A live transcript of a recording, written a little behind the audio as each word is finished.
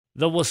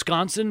The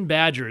Wisconsin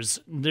Badgers,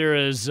 there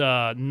is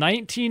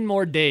 19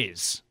 more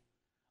days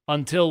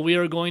until we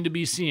are going to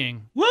be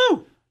seeing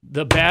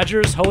the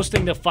Badgers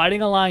hosting the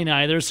Fighting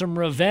Illini. There's some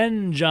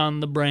revenge on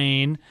the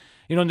brain.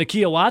 You know,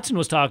 Nakia Watson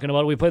was talking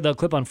about it. We played that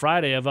clip on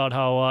Friday about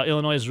how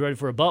Illinois is ready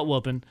for a butt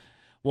whooping.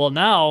 Well,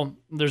 now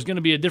there's going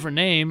to be a different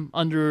name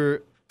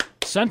under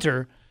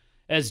center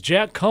as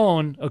Jack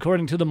Cohn,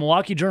 according to the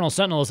Milwaukee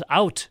Journal-Sentinel, is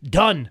out,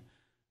 done.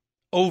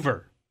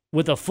 Over.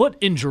 With a foot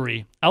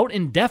injury, out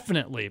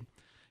indefinitely.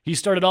 He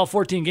started all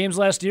 14 games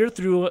last year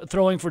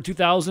throwing for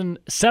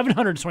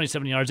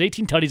 2,727 yards,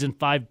 18 tutties, and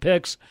 5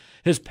 picks.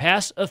 His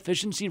pass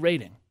efficiency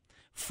rating,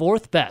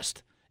 4th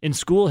best in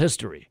school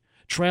history,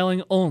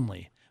 trailing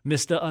only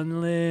Mr.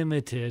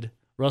 Unlimited,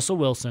 Russell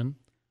Wilson,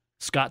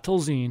 Scott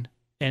Tolzien,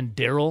 and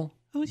Darrell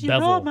Who's your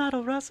role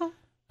model, Russell?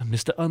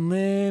 Mr.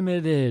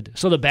 Unlimited.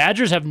 So the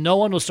Badgers have no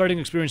one with starting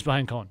experience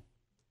behind Cohn.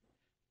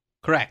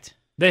 Correct.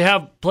 They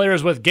have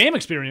players with game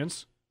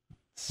experience.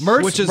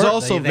 Mertz, which is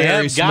also they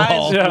very have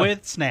small. guys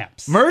with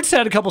snaps. Mertz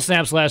had a couple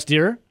snaps last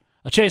year.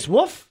 Chase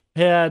Wolf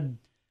had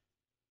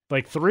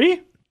like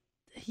 3.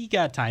 He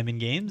got time in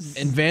games.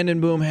 And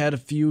Vandenboom had a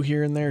few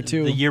here and there,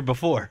 too. The year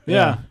before.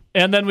 Yeah.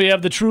 And then we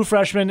have the true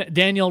freshman,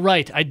 Daniel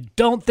Wright. I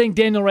don't think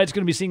Daniel Wright's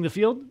going to be seeing the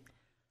field.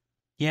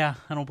 Yeah,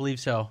 I don't believe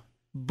so.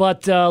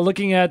 But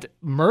looking at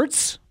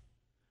Mertz,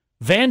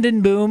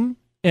 Vandenboom,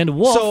 and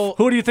Wolf,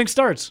 who do you think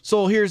starts?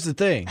 So here's the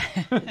thing.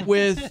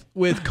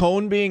 with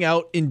Cohn being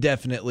out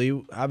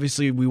indefinitely,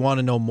 obviously we want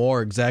to know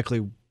more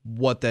exactly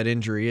what that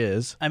injury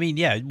is. I mean,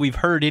 yeah, we've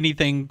heard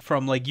anything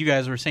from, like you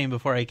guys were saying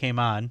before I came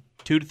on,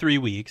 2 to 3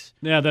 weeks.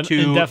 Yeah, then to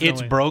indefinitely.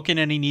 It's broken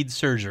and he needs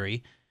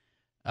surgery.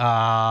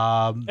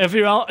 If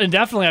you're out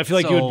indefinitely, I feel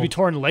like you would be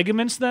torn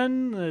ligaments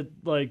then,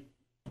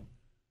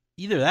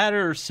 either that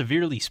or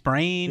severely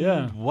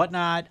sprained,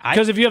 whatnot.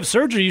 Because if you have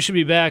surgery, you should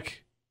be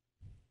back.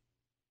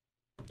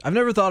 I've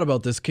never thought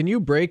about this. Can you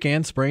break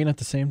and sprain at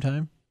the same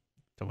time?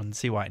 I wouldn't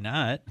see why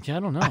not. Yeah, I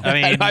don't know. I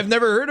mean, I've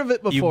never heard of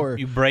it before.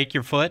 You break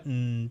your foot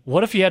and...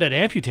 What if you had it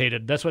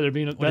amputated? That's why they're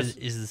being... Is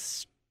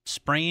this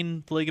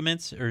sprain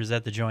ligaments, or is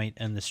that the joint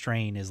and the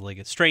strain is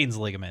strains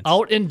ligaments?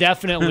 Out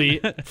indefinitely.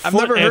 I've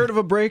never heard of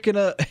a break and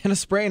a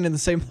sprain in the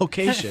same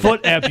location.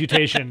 Foot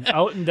amputation.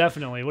 Out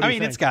indefinitely. What do you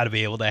think? It's got to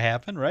be able to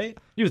happen, right?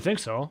 You would think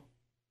so.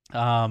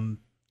 No,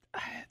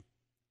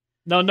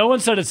 no one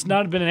said it's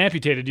not been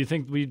amputated. Do you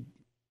think we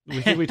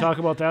talk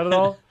about that at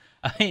all?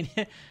 I mean,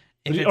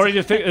 or do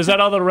you think is that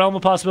out of the realm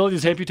of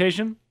possibilities?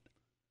 Amputation?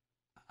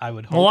 I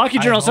would hope. Milwaukee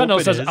Journal-Sentinel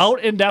says is.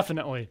 Out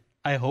indefinitely.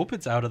 I hope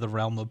it's out of the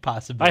realm of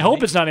possibility. I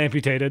hope it's not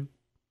amputated.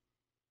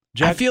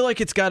 I feel like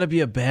it's got to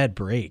be a bad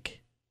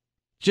break,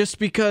 just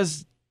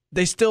because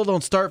they still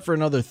don't start for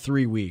another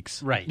 3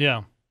 weeks. Right.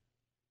 Yeah.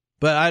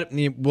 But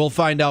we'll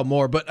find out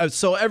more. But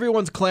so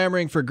everyone's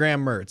clamoring for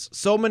Graham Mertz.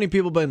 So many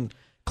people have been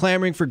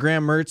clamoring for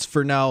Graham Mertz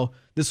for now.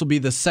 This will be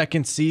the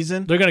 2nd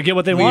season. They're going to get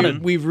what they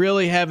wanted. We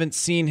really haven't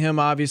seen him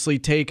obviously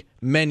take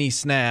many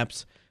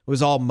snaps. It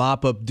was all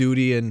mop-up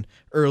duty in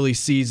early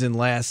season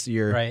last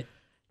year. Right.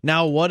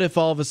 Now, what if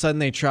all of a sudden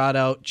they trot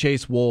out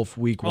Chase Wolf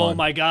week 1? Oh,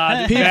 my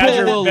God.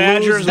 People will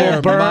lose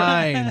their burn.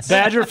 minds.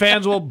 Badger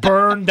fans will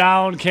burn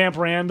down Camp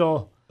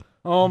Randall.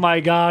 Oh, my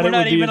God. We're it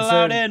not would be even insane.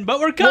 allowed in, but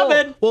we're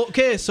coming. Well,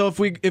 okay, so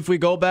if we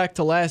go back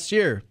to last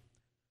year,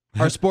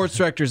 our sports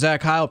director,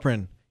 Zach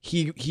Heilprin,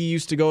 he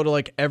used to go to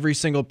like every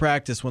single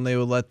practice when they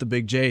would let the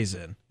big J's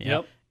in.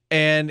 Yep.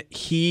 And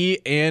he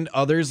and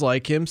others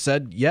like him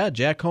said, yeah,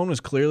 Jack Cohn was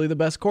clearly the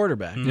best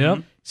quarterback.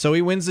 Yep. So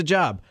he wins the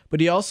job. But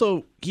he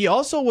also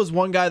was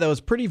one guy that was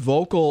pretty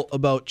vocal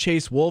about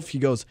Chase Wolf. He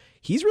goes,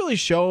 he's really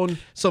shown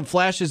some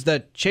flashes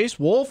that Chase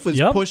Wolf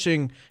is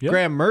pushing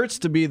Graham Mertz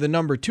to be the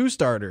number 2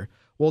 starter.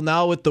 Well,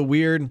 now with the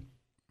weird,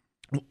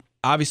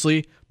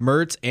 obviously,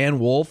 Mertz and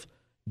Wolf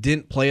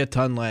didn't play a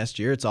ton last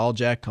year. It's all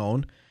Jack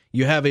Cohn.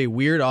 You have a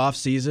weird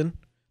offseason.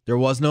 There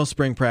was no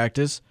spring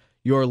practice.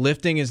 Your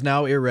lifting is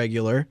now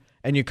irregular.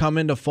 And you come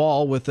into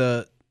fall with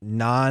a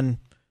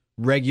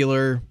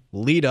non-regular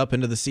lead up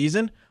into the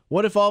season.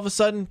 What if all of a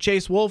sudden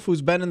Chase Wolf,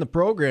 who's been in the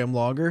program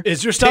longer,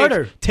 is your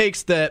starter,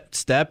 takes that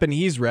step and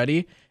he's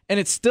ready, and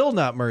it's still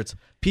not Mertz?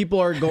 People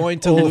are going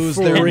to lose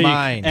their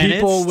mind. And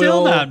it's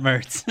still not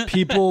Mertz.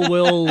 People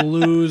will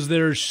lose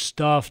their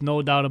stuff,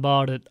 no doubt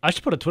about it. I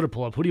should put a Twitter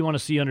poll up. Who do you want to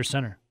see under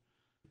center?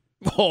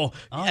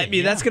 I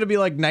mean, that's going to be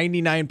like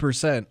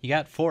 99%. You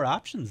got 4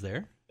 options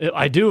there.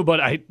 I do, but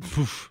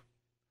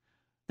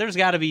there's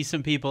got to be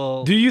some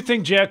people. Do you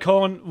think Jack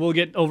Cohn will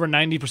get over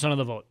 90% of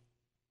the vote?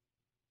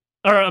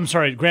 Or, I'm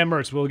sorry, Graham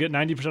Mertz will get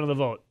 90% of the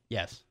vote?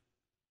 Yes.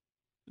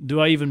 Do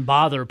I even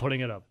bother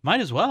putting it up?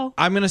 Might as well.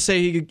 I'm going to say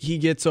he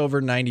gets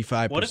over 95% of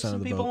the vote. What if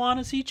some people want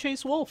to see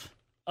Chase Wolf?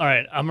 All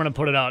right, I'm going to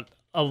put it out.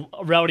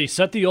 Rowdy,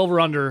 set the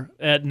over-under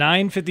at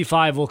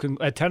 9:55.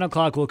 At 10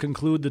 o'clock, we'll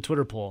conclude the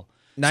Twitter poll.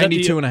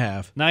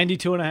 92.5.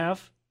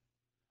 92.5?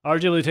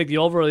 RJ, will you take the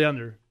over or the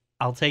under?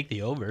 I'll take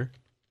the over.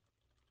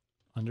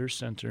 Under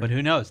center. But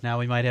who knows? Now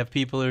we might have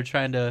people who are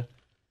trying to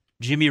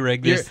Jimmy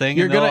rig this thing.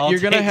 You're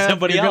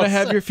gonna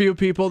have your few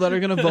people that are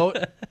gonna vote.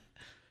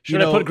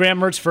 Should I put Graham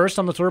Mertz first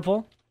on the Twitter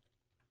poll,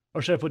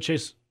 or should I put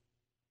Chase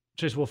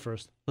Chase Wolf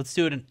first. Let's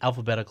do it in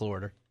alphabetical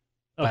order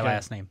by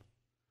last name.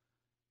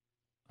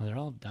 Oh, they're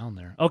all down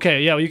there.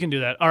 Okay, yeah, well, you can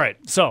do that. All right,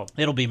 so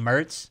it'll be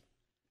Mertz,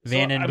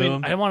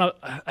 Vandenboom. I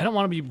don't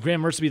want to be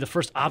Graham Mertz to be the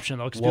first option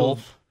though.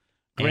 Wolf,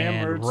 Graham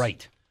and Mertz.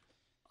 Wright.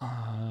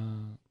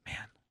 Man.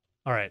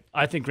 All right,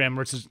 I think Graham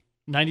Mertz is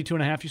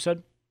 92.5. You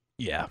said.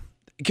 Yeah,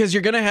 because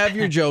you're gonna have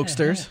your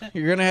jokesters.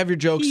 You're gonna have your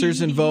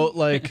jokesters and vote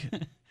like,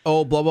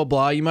 oh, blah blah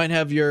blah. You might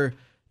have your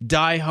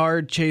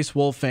diehard Chase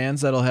Wolf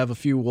fans that'll have a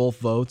few Wolf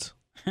votes.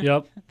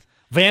 Yep.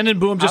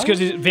 Vandenboom, just because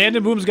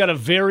Vandenboom's got a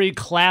very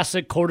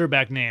classic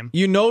quarterback name.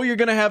 You know you're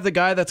going to have the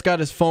guy that's got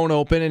his phone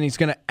open and he's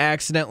going to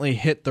accidentally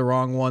hit the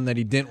wrong one that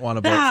he didn't want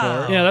to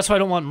vote for. Yeah, that's why I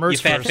don't want Mertz you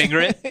fat first. finger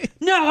it?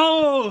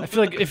 No! I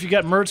feel like if you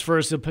got Mertz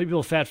first, people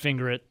will fat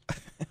finger it.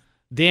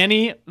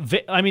 Danny,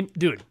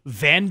 dude,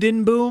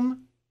 Vandenboom?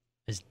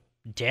 His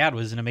dad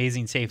was an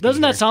amazing safety.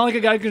 Doesn't that sound like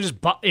a guy who can just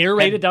air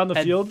raid it down the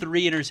field?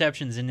 3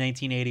 interceptions in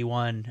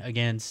 1981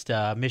 against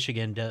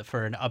Michigan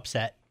for an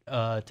upset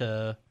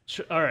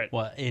all right.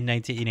 What in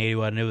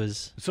 1981 it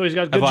was. So he's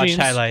got good I watched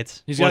genes.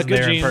 highlights. He's got good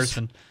there genes. in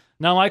person.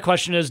 Now my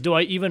question is, do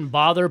I even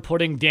bother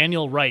putting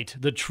Daniel Wright,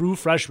 the true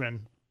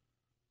freshman,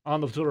 on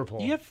the Twitter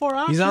poll? You have 4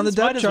 options. He's on the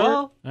depth chart.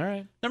 Well. All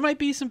right. There might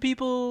be some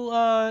people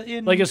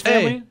in like his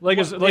family, like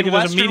his Western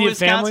immediate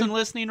Wisconsin family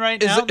listening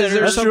right Is now. there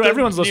That's true.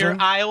 Everyone's near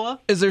listening. Iowa.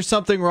 Is there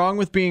something wrong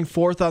with being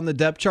 4th on the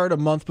depth chart a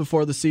month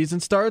before the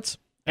season starts?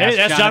 Hey,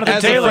 that's Jonathan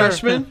As Taylor. a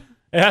freshman?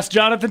 Ask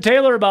Jonathan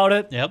Taylor about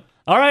it. Yep.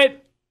 All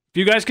right. If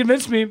you guys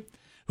convince me,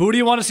 who do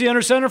you want to see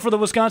under center for the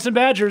Wisconsin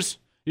Badgers?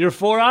 Your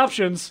 4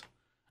 options: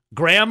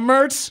 Graham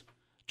Mertz,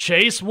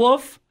 Chase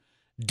Wolf,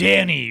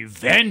 Danny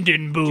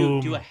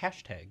Vandenboom. Do a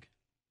hashtag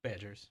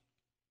Badgers.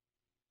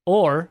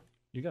 Or,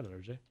 you got it,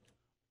 RJ.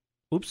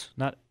 Oops,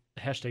 not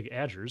hashtag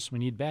Badgers. We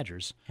need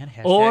Badgers. And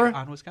hashtag Or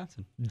on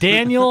Wisconsin.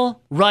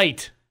 Daniel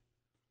Wright.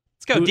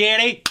 Let's go,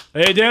 Danny.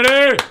 Hey,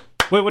 Danny.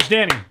 Wait, what's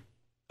Danny?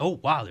 Oh,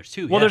 wow, there's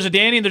 2. Well, there's a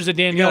Danny and there's a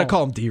Daniel. You got to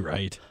call him D.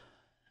 Wright.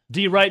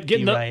 D. Wright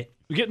getting D-Wright.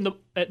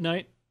 at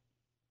night.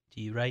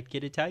 D. Wright,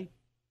 get it tight.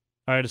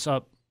 All right, it's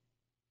up.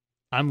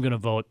 I'm going to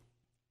vote.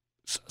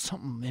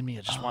 Something in me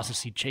that just wants to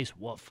see Chase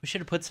Wolf. We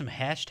should have put some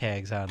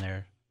hashtags on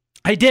there.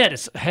 I did.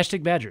 It's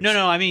hashtag Badgers.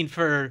 No, I mean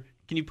can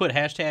you put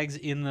hashtags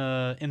in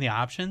the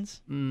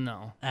options?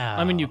 No. Oh.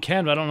 I mean, you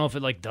can, but I don't know if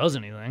it does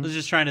anything. I was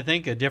just trying to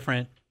think of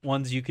different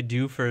ones you could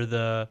do for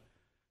the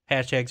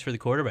hashtags for the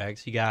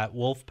quarterbacks. You got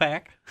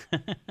Wolfpack.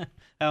 That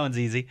one's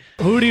easy.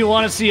 Who do you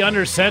want to see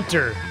under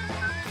center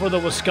for the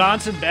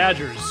Wisconsin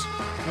Badgers?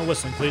 No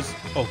whistling, please.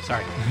 Oh,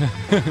 sorry.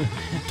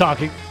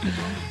 Talking.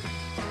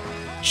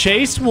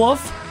 Chase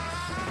Wolf,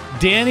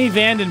 Danny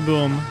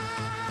Vandenboom,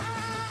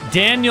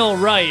 Daniel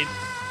Wright,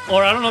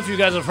 or I don't know if you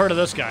guys have heard of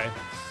this guy,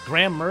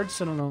 Graham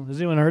Mertz. I don't know. Has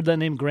anyone heard that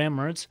name, Graham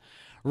Mertz?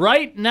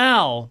 Right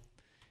now,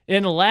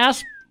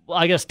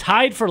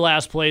 tied for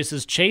last place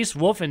is Chase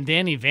Wolf and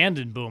Danny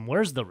Vandenboom.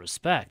 Where's the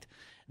respect?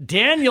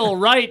 Daniel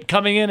Wright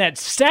coming in at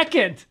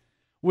second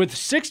with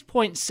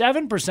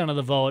 6.7% of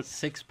the vote.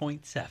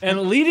 6.7.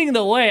 And leading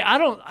the way,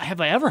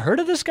 have I ever heard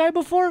of this guy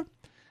before?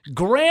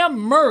 Graham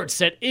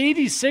Mertz at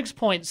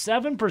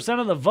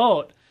 86.7% of the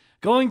vote.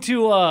 Going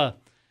to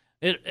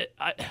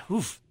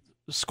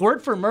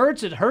squirt for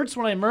Mertz. It hurts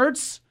when I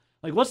Mertz.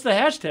 Like, what's the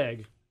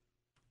hashtag?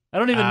 I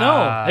don't even know.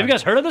 Have you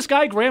guys heard of this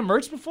guy, Graham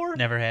Mertz, before?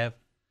 Never have.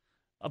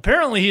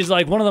 Apparently, he's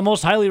like one of the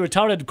most highly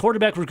touted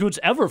quarterback recruits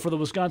ever for the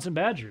Wisconsin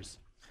Badgers.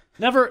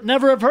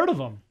 Never have heard of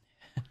him.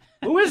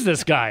 Who is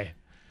this guy?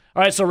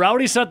 All right, so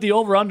Rowdy set the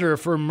over-under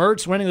for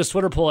Mertz winning the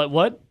Twitter poll at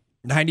what?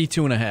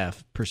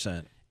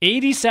 92.5%.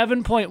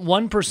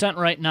 87.1%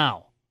 right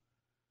now.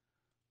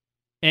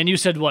 And you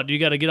said what? You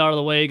got to get out of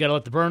the way. You got to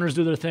let the burners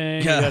do their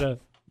thing. Yeah. You gotta...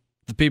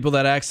 The people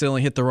that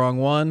accidentally hit the wrong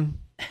one.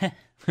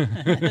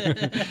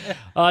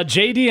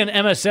 JD and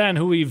MSN,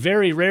 who we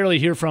very rarely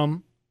hear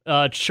from,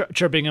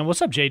 chirping. And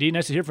what's up, JD?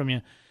 Nice to hear from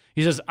you.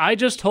 He says, I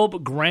just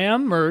hope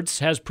Graham Mertz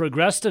has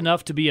progressed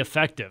enough to be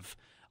effective.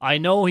 I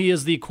know he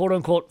is the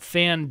quote-unquote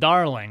fan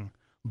darling,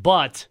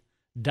 but ...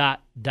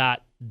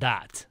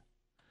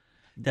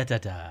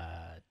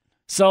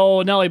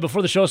 So, Nelly,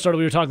 before the show started,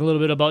 we were talking a little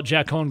bit about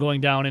Jack Cohn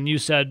going down, and you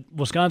said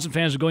Wisconsin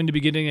fans are going to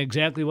be getting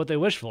exactly what they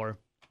wish for.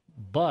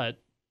 But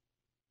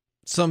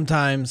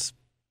sometimes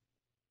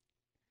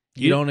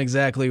you don't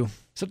exactly...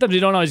 Sometimes you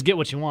don't always get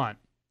what you want.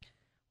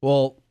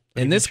 Well,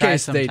 in this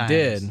case, they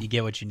did. You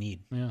get what you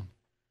need. Yeah.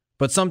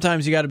 But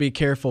sometimes you got to be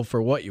careful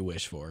for what you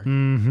wish for.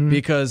 Mm-hmm.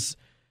 Because,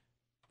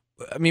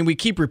 I mean, we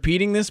keep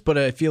repeating this, but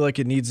I feel like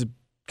it needs to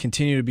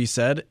continue to be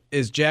said,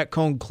 is Jack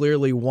Cohn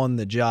clearly won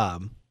the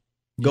job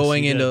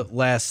going into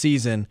last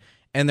season,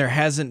 and there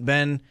hasn't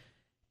been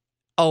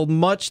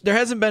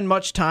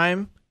much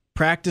time,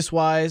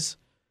 practice-wise,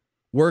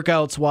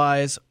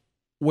 workouts-wise,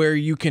 where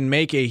you can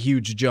make a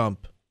huge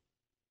jump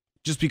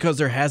just because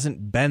there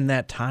hasn't been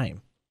that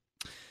time.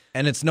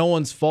 And it's no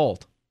one's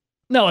fault.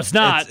 No, it's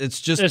not. It's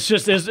just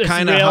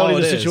kind of how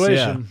the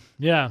situation.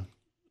 Yeah.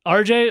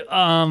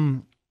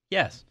 RJ,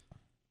 yes.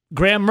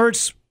 Graham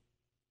Mertz,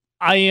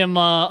 I am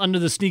under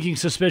the sneaking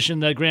suspicion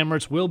that Graham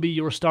Mertz will be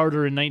your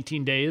starter in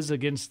 19 days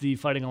against the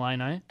Fighting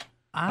Illini.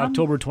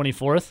 October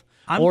 24th.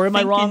 Or am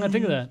I wrong? I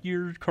think of that.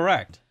 You're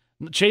correct.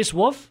 Chase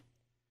Wolf?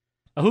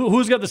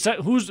 Who's got the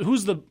who's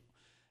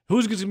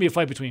going to be a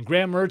fight between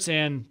Graham Mertz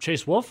and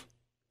Chase Wolf?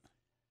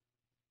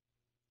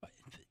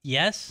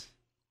 Yes.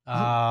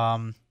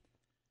 I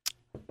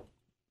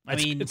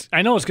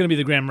know it's going to be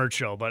the Graham Mertz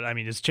show, but I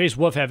mean, does Chase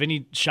Wolf have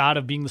any shot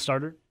of being the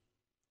starter?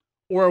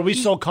 Or are we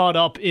so caught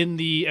up in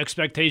the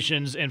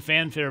expectations and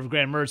fanfare of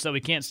Graham Mertz that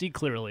we can't see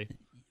clearly?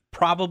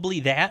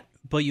 Probably that,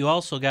 but you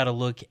also got to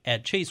look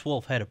at Chase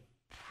Wolf had a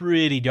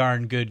pretty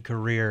darn good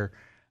career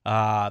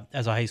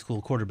as a high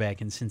school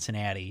quarterback in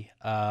Cincinnati.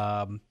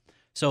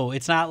 So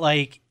it's not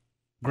like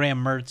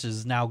Graham Mertz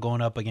is now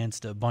going up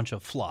against a bunch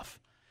of fluff.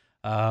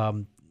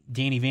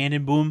 Danny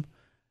Vandenboom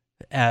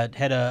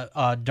had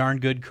a darn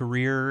good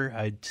career.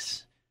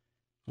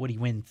 What did he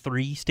win?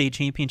 3 state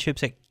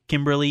championships at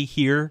Kimberly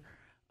here.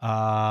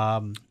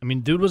 I mean,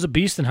 dude was a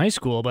beast in high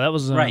school, but that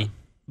was right.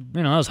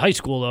 That was high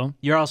school, though.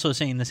 You're also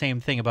saying the same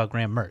thing about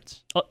Graham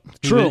Mertz.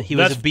 True. He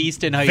was a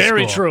beast in high school.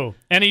 Very true.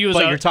 And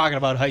you're talking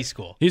about high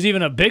school. He's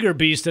even a bigger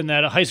beast in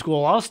that high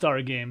school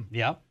all-star game.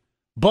 Yeah.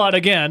 But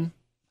again,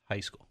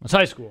 high school. It's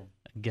high school.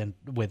 Again,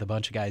 with a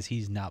bunch of guys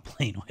he's not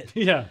playing with.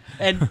 Yeah.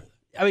 And,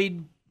 I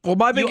mean,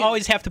 you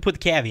always have to put the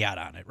caveat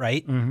on it,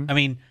 right? Mm-hmm. I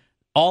mean,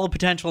 all the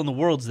potential in the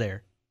world's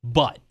there,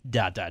 but ...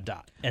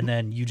 And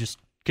then you just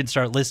can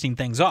start listing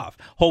things off.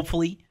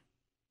 Hopefully,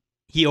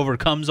 he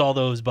overcomes all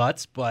those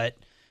buts, but...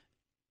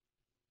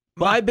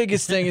 My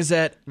biggest thing is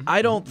that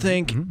I don't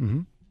think...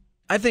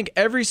 I think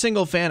every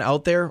single fan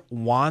out there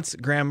wants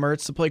Graham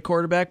Mertz to play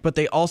quarterback, but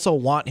they also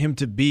want him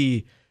to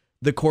be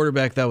the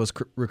quarterback that was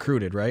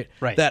recruited, right?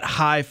 Right. That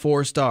high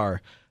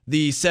 4-star,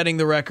 the setting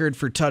the record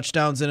for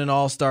touchdowns in an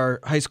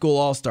high school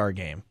all-star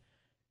game.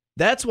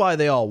 That's why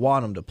they all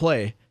want him to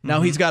play.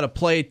 Now he's got to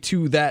play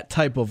to that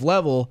type of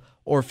level,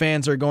 or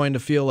fans are going to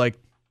feel like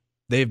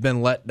they've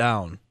been let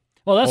down.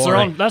 Well, that's their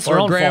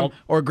own fault.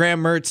 Or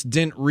Graham Mertz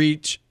didn't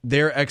reach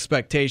their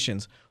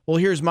expectations. Well,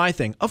 here's my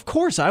thing. Of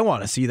course, I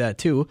want to see that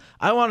too.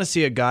 I want to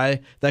see a guy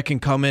that can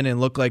come in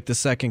and look like the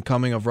second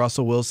coming of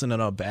Russell Wilson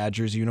in a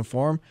Badgers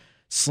uniform,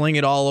 sling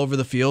it all over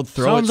the field,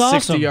 throw it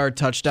 60-yard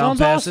touchdown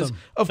passes. Awesome.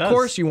 Of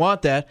course you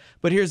want that,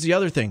 but here's the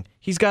other thing.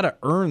 He's got to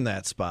earn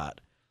that spot.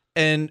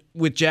 And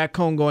with Jack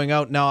Cohn going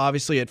out, now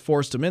obviously it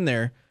forced him in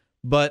there,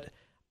 but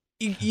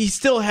he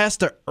still has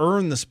to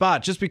earn the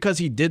spot. Just because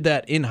he did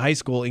that in high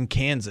school in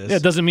Kansas, yeah,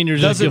 doesn't mean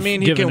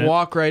he can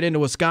walk right into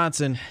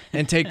Wisconsin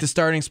and take the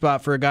starting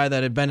spot for a guy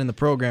that had been in the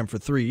program for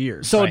 3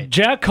 years. So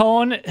Jack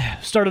Cohn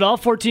started all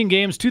 14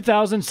 games,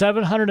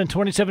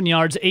 2,727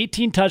 yards,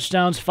 18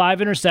 touchdowns, 5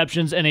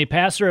 interceptions, and a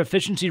passer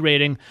efficiency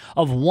rating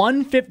of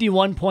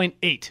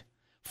 151.8.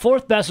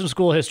 Fourth best in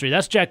school history.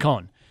 That's Jack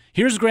Cohn.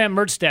 Here's Graham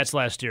Mertz stats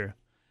last year.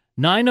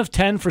 9 of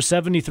 10 for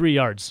 73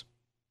 yards.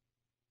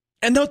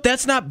 And no,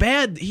 that's not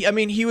bad. He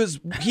looked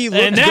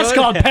and that's good.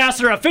 Called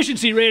passer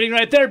efficiency rating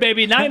right there,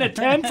 baby. 9 of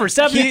 10 for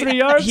 73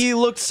 yards. He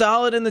looked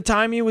solid in the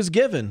time he was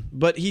given,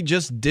 but he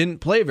just didn't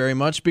play very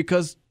much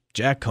because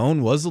Jack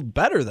Cohn was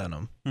better than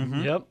him.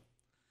 Mm-hmm. Yep.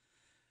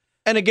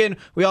 And again,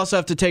 we also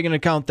have to take into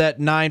account that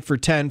 9 for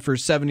 10 for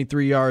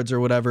 73 yards or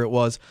whatever it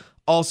was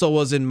also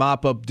was in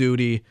mop-up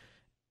duty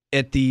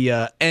at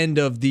the end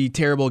of the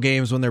terrible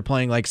games when they're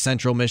playing like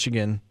Central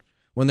Michigan,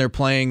 when they're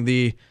playing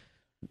the,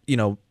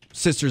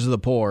 Sisters of the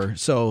Poor.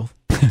 So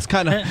it's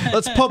kind of,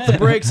 let's pump the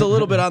brakes a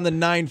little bit on the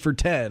 9 for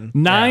 10.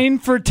 9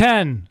 for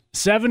 10,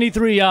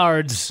 73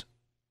 yards,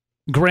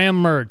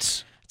 Graham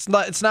Mertz.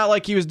 It's not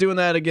like he was doing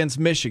that against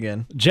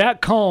Michigan.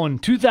 Jack Cohn,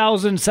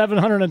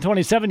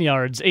 2,727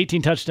 yards,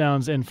 18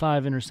 touchdowns, and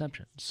 5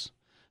 interceptions.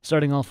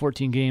 Starting all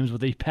 14 games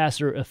with a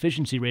passer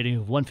efficiency rating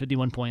of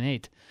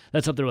 151.8.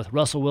 That's up there with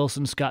Russell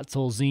Wilson, Scott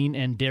Tolzien,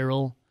 and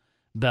Darrell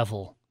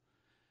Bevell.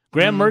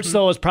 Graham Mertz,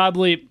 though, is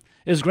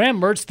Graham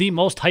Mertz the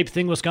most hyped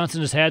thing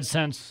Wisconsin has had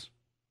since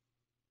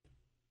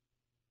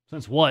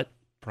what?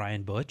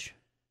 Brian Butch.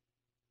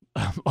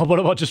 What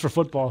about just for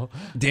football?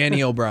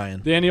 Danny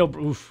O'Brien.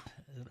 Oof.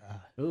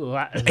 He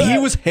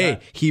was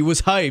hyped. He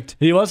was hyped.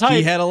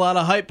 He had a lot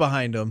of hype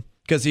behind him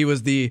because he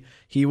was the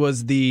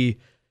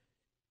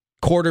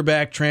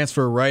quarterback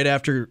transfer right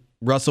after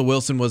Russell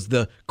Wilson was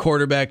the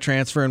quarterback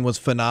transfer and was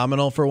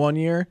phenomenal for 1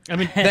 year. I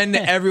mean, then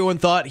everyone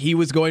thought he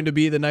was going to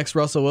be the next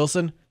Russell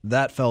Wilson.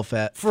 That fell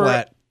flat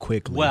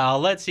quickly. Well,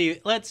 let's see.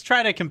 Let's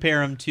try to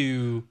compare him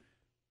to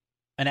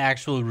an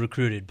actual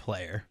recruited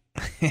player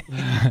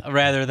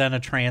rather than a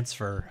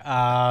transfer.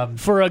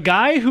 For a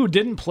guy who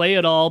didn't play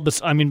at all,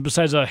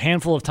 besides a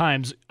handful of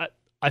times,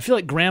 I feel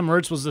like Graham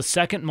Mertz was the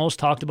second most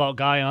talked about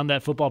guy on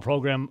that football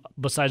program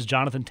besides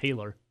Jonathan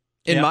Taylor.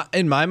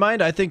 In my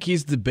mind, I think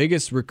he's the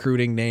biggest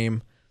recruiting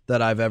name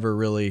that I've ever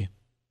really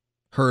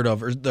heard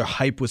of, or the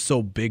hype was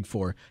so big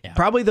for. Yeah.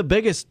 Probably the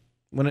biggest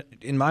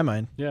in my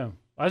mind. Yeah,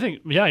 I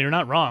think. Yeah, you're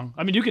not wrong.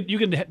 I mean, you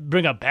can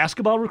bring up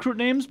basketball recruit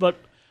names, but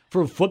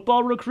for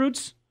football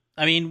recruits,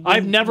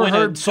 I've never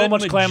heard so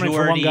much clamoring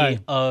for one guy.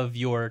 Of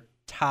your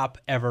top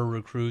ever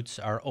recruits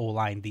are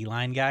O-line,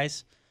 D-line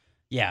guys.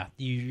 Yeah,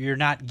 you're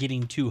not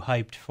getting too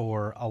hyped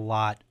for a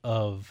lot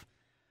of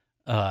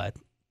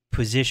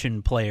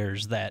position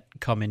players that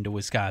come into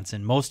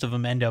Wisconsin. Most of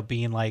them end up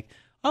being like,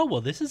 oh,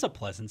 well, this is a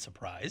pleasant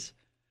surprise.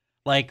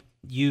 Like,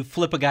 you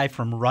flip a guy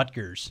from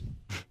Rutgers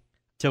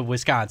to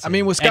Wisconsin. I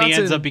mean, Wisconsin, and he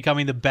ends up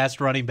becoming the best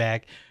running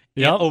back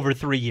in over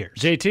 3 years.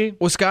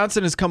 JT?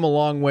 Wisconsin has come a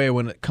long way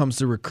when it comes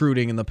to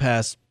recruiting in the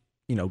past,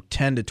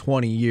 10 to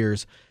 20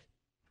 years.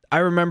 I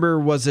remember,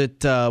 was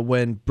it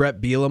when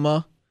Brett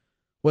Bielema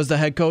was the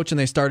head coach and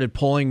they started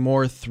pulling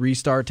more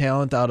 3-star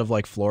talent out of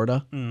like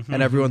Florida,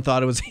 and everyone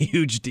thought it was a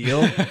huge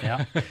deal.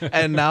 Yeah.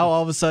 And now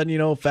all of a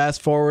sudden,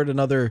 fast forward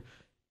another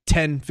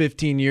 10,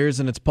 15 years,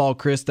 and it's Paul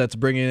Chryst that's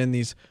bringing in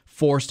these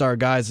 4-star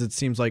guys. It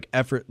seems like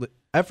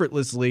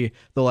effortlessly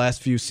the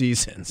last few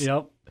seasons.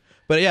 Yep.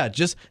 But yeah,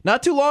 just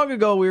not too long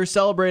ago, we were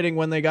celebrating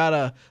when they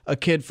got a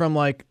kid from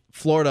like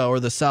Florida or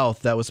the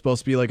South that was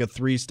supposed to be like a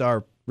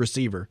 3-star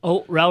receiver.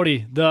 Oh,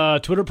 Rowdy, the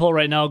Twitter poll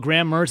right now,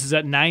 Graham Mertz is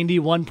at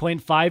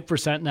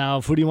 91.5%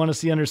 now. Who do you want to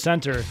see under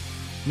center?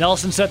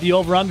 Nelson set the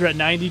over-under at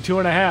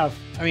 92.5.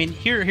 I mean,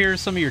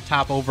 here's some of your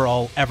top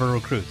overall ever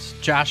recruits.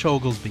 Josh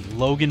Oglesby,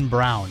 Logan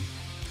Brown,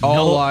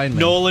 all linemen.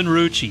 Nolan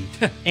Rucci,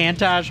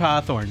 Antaj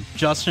Hawthorne,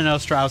 Justin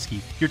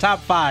Ostrowski. Your top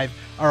 5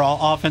 are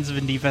all offensive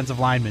and defensive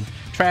linemen.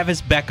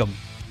 Travis Beckham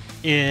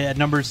at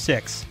number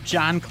 6.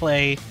 John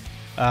Clay,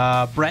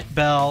 Brett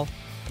Bell,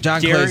 John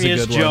Clay's a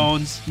Darius good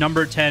Jones,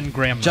 number 10,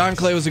 Graham Mertz. John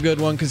Clay was a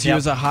good one because he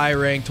was a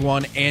high-ranked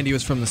one, and he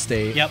was from the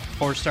state. Yep,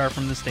 4-star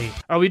from the state.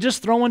 Are we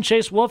just throwing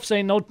Chase Wolf,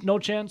 saying no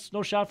chance,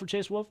 no shot for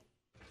Chase Wolf?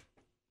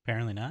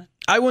 Apparently not.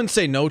 I wouldn't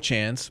say no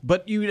chance,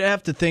 but you'd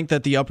have to think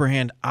that the upper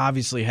hand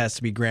obviously has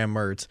to be Graham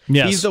Mertz.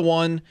 Yes. He's the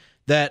one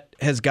that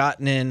has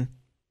gotten in.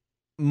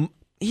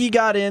 He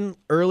got in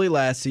early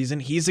last season.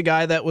 He's a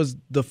guy that was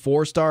the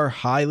 4-star,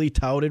 highly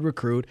touted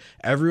recruit.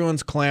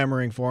 Everyone's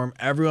clamoring for him.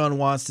 Everyone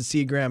wants to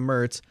see Graham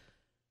Mertz,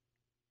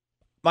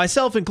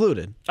 myself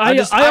included. I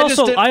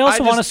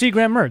also want to see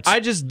Graham Mertz. I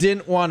just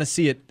didn't want to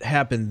see it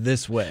happen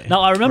this way.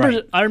 Now, I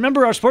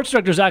remember our sports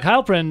director, Zach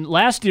Heilprin,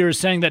 last year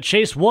saying that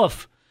Chase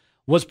Wolf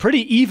was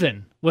pretty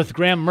even with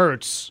Graham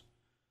Mertz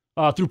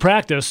through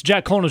practice.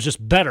 Jack Cohn was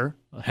just better,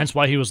 hence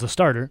why he was the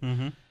starter.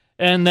 Mm-hmm.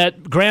 And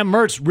that Graham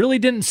Mertz really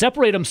didn't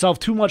separate himself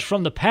too much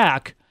from the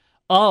pack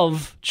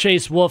of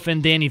Chase Wolf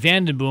and Danny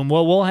Vandenboom.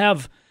 Well, we'll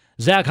have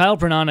Zach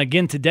Heilprin on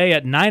again today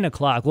at 9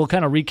 o'clock. We'll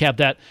kind of recap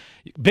that.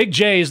 Big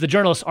J's, the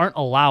journalists, aren't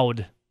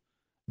allowed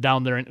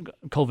down there in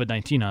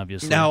COVID-19,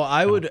 obviously. Now,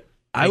 I would be...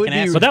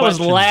 But that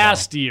was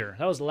last year.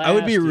 I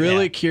would be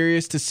really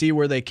curious to see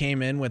where they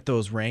came in with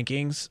those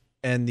rankings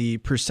and the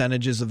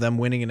percentages of them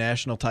winning a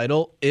national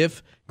title.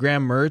 If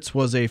Graham Mertz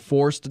was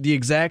the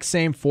exact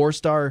same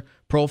 4-star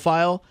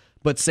profile,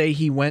 but say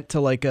he went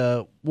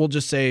to we'll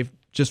just say,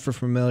 just for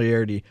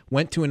familiarity,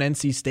 went to an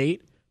NC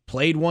State,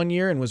 played 1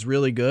 year and was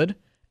really good,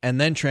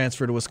 and then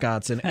transferred to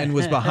Wisconsin and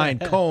was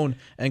behind Cohn,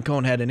 and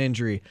Cohn had an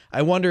injury.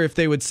 I wonder if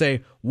they would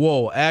say,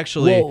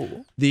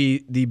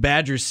 the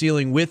Badgers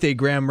ceiling with a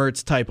Graham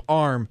Mertz type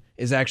arm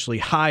is actually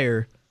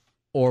higher,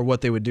 or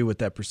what they would do with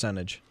that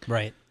percentage.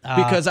 Right.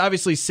 Because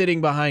obviously sitting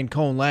behind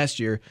Cohn last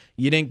year,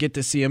 you didn't get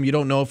to see him. You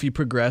don't know if he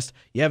progressed.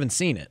 You haven't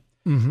seen it.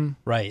 Mm-hmm.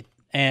 Right.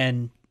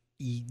 And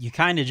you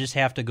kind of just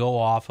have to go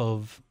off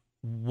of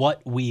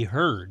what we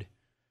heard.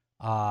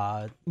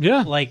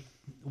 Like,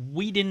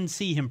 we didn't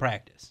see him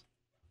practice.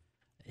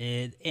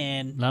 And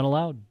not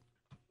allowed.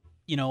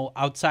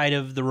 Outside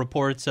of the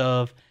reports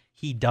of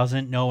he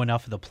doesn't know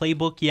enough of the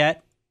playbook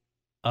yet,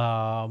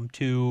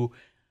 to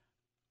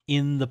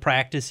in the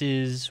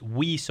practices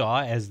we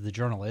saw as the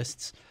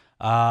journalists,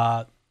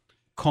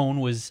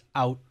 Cohn was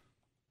out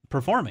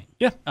performing.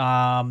 Yeah.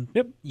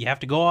 Yep. You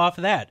have to go off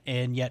of that,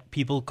 and yet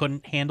people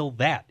couldn't handle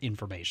that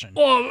information.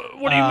 Well,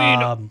 what do you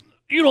mean?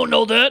 You don't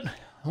know that.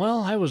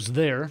 Well, I was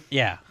there.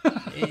 Yeah.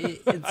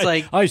 It's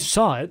like I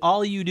saw it.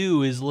 All you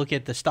do is look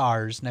at the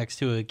stars next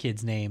to a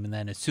kid's name and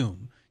then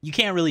assume. You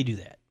can't really do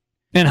that.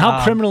 And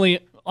how criminally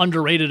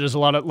underrated is a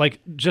lot of,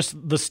 just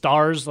the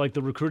stars,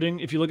 the recruiting.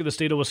 If you look at the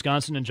state of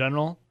Wisconsin in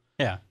general,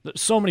 yeah,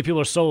 so many people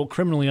are so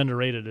criminally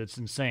underrated. It's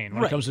insane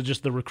when it comes to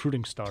just the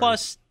recruiting stars.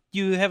 Plus,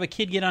 you have a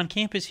kid get on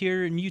campus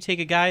here, and you take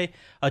a guy,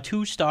 a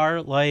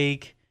 2-star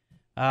like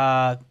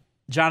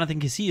Jonathan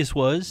Casillas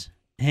was,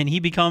 and he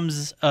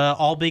becomes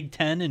all Big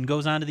Ten and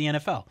goes on to the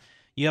NFL.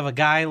 You have a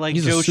guy like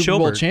He's Joe a Super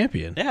Bowl Schobert.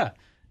 champion. Yeah,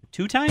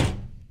 2-time.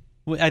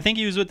 I think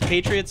he was with the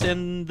Patriots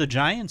and the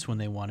Giants when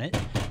they won it.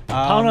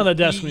 Pound on the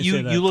desk when you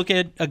say that. You look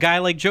at a guy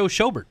like Joe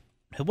Schobert.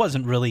 It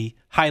wasn't really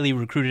highly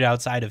recruited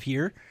outside of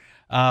here.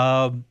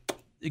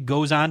 It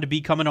goes on to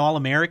become an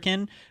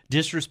All-American,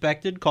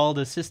 disrespected, called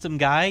a system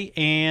guy,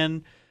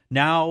 and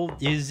now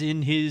is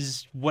in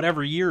his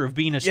whatever year of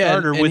being a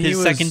starter with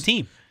his second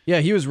team. Yeah,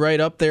 he was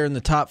right up there in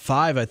the top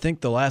 5, I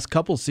think, the last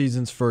couple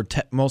seasons for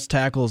most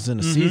tackles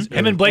in a season.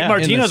 Him and Blake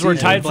Martinez were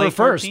tied for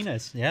first.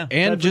 Yeah.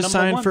 And just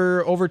signed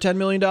for over $10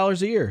 million a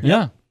year.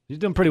 Yeah. He's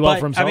doing pretty well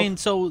for himself. I mean,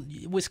 so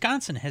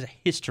Wisconsin has a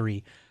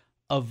history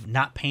of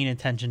not paying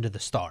attention to the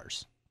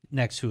stars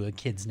next to a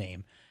kid's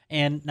name.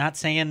 And not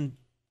saying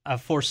a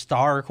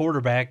 4-star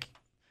quarterback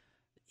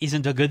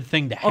isn't a good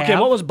thing to have. Okay,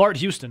 what was Bart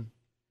Houston?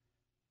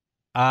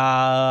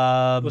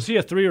 Was he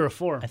a 3 or a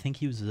 4? I think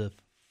he was a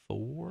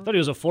 4. I thought he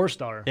was a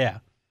 4-star. Yeah.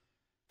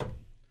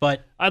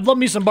 But I'd love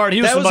me some Bart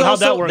Houston, but how'd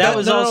that work? That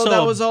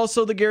was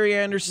also the Gary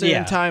Anderson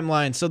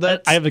timeline. So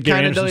that I have a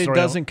Gary Anderson story.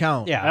 Doesn't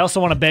count. Yeah. I also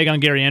want to beg on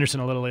Gary Anderson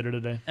a little later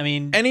today. I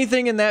mean,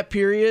 anything in that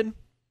period,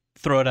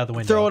 throw it out the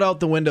window. Throw it out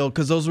the window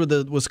because those were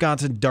the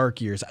Wisconsin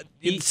dark years.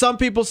 Some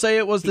people say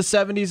it was the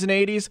 70s and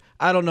 80s.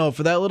 I don't know.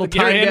 For that little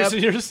time gap,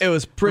 it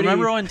was pretty.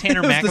 Remember when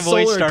Tanner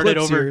McAvoy started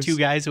over two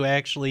guys who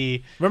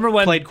actually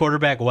played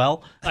quarterback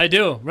well? I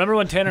do. Remember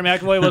when Tanner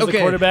McAvoy was the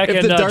quarterback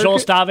and Joel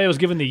Stave was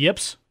given the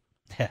yips?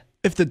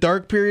 If the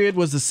dark period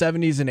was the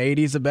 70s and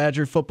 80s of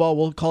Badger football,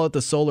 we'll call it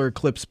the solar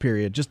eclipse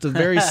period. Just a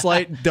very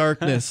slight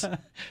darkness.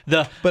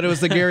 But it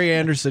was the Gary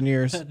Anderson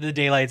years. The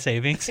daylight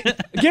savings.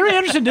 Gary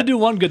Anderson did do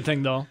one good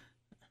thing, though.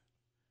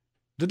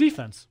 The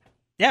defense.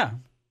 Yeah.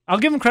 I'll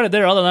give him credit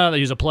there, other than that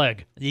he's a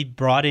plague. He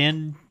brought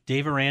in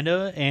Dave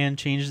Aranda and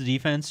changed the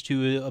defense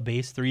to a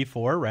base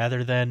 3-4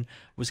 rather than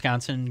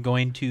Wisconsin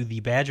going to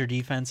the Badger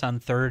defense on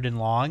 3rd and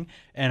long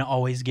and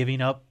always giving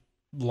up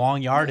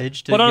long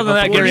yardage. But other than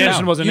that, Gary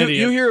Anderson was an idiot.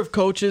 You hear of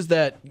coaches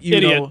that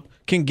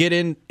can get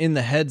in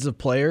the heads of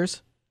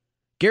players.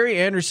 Gary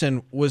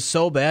Anderson was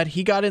so bad,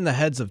 he got in the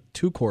heads of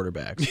 2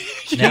 quarterbacks.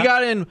 He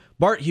got in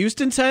Bart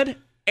Houston's head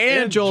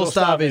and Joel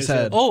Stave's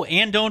head. Oh,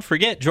 and don't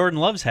forget Jordan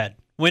Love's head.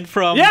 Went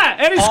from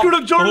and he screwed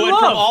up Jordan Love. Went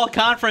from all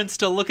conference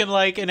to looking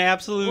like an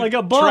absolute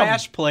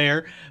trash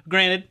player.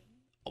 Granted,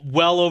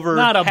 well over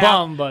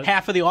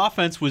half of the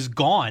offense was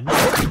gone.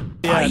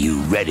 Are you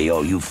ready,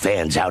 all you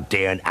fans out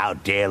there in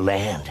out there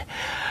land?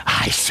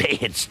 I say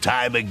it's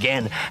time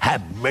again.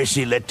 Have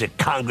mercy, let the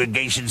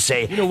congregation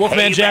say, you know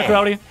Wolfman Jack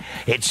Rowdy?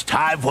 It's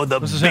time for the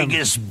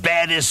biggest,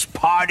 baddest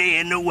party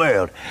in the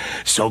world.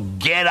 So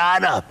get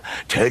on up,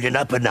 turn it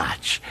up a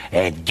notch,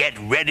 and get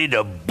ready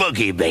to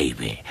boogie,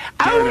 baby.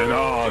 Turn it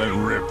on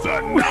and rip the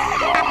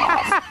knob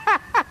off.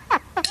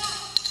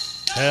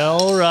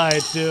 All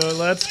right, dude,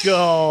 let's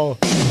go.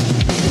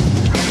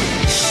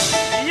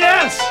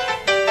 Yes!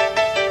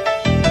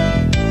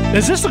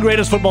 Is this the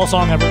greatest football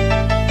song ever?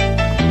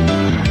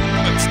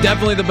 It's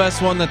definitely the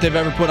best one that they've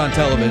ever put on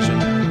television.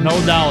 No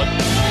doubt.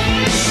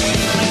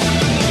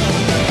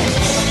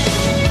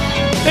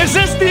 Is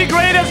this the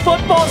greatest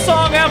football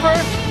song ever?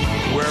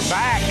 We're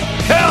back.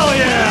 Hell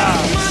yeah!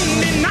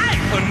 Monday night,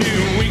 a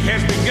new week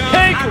has begun.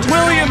 Hank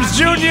Williams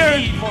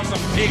Jr. For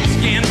some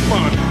pigskin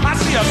fun. I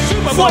see a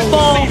Super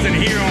Bowl season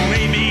here on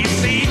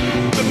ABC.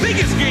 The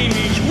biggest game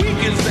each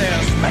week is their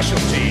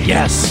specialty.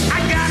 Yes.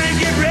 I gotta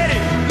get ready.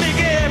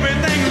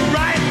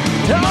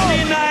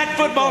 Monday Night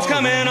Football's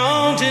coming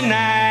on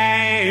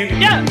tonight.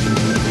 Yeah.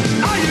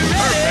 Are you ready?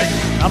 Perfect.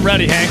 I'm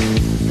ready, Hank.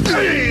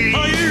 Are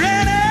you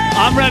ready?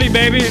 I'm ready,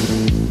 baby.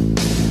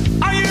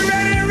 Are you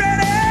ready? We're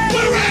ready.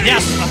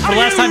 Yes. For the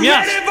last time,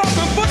 yes. Ready for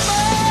some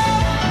football?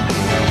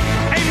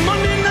 A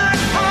Monday night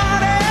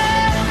party.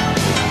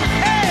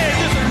 Hey,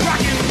 this is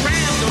Rockin'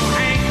 Randall,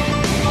 Hank.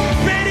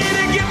 Ready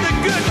to get the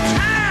good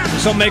times.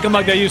 So make them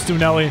like they used to,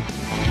 Nelly.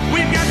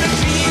 We've got the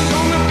teams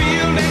on the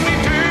field and we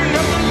turned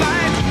up the lights.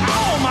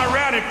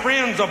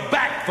 Friends are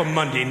back for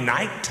Monday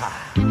night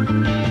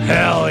time.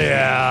 Hell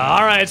yeah.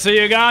 All right, so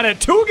you got it.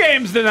 2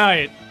 games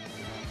tonight.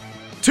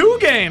 2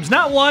 games,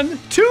 not 1,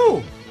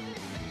 2.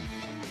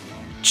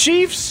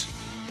 Chiefs,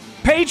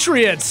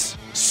 Patriots,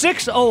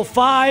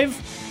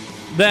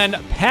 6:05.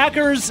 Then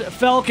Packers,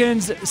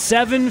 Falcons,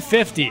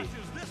 7:50.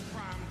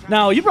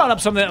 Now, you brought up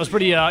something that was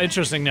pretty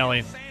interesting,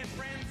 Nelly.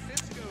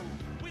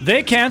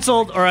 They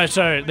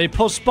they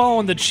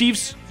postponed the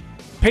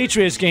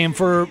Chiefs-Patriots game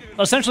for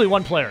essentially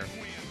one player.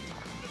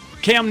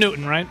 Cam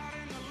Newton, right?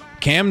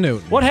 Cam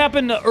Newton. What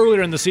happened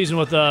earlier in the season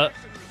with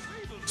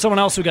someone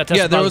else who got tested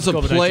positive? Yeah, there was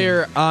a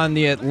player on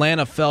the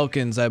Atlanta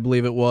Falcons, I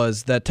believe it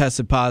was, that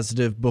tested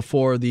positive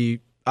before the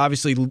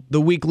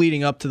week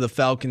leading up to the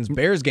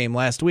Falcons-Bears game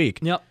last week.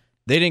 Yep.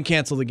 They didn't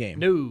cancel the game.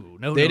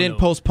 No. They didn't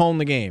postpone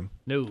the game.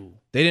 No.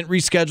 They didn't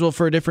reschedule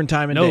for a different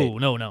time and date.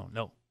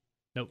 No.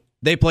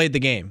 They played the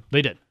game.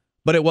 They did.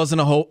 But it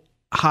wasn't a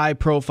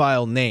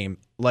high-profile name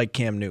like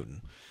Cam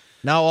Newton.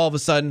 Now, all of a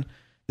sudden,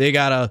 they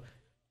got to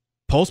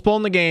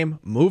postpone the game,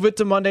 move it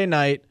to Monday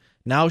night,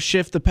 now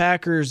shift the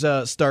Packers'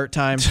 start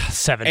time,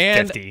 7:50,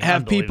 and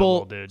have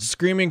people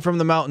screaming from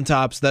the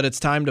mountaintops that it's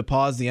time to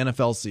pause the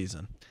NFL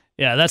season.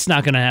 Yeah, that's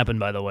not going to happen,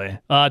 by the way.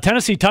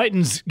 Tennessee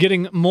Titans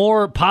getting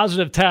more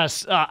positive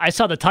tests. I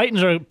saw the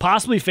Titans are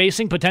possibly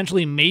facing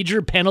potentially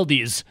major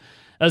penalties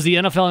as the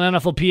NFL and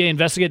NFLPA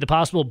investigate the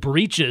possible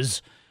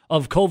breaches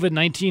of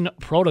COVID-19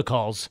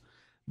 protocols.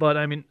 But,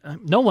 I mean,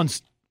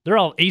 they're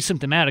all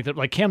asymptomatic.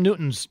 Like, Cam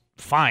Newton's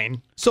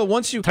fine. So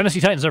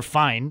Tennessee Titans are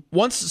fine.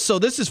 So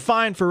this is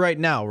fine for right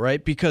now,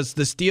 right? Because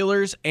the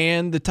Steelers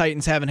and the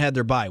Titans haven't had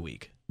their bye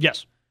week.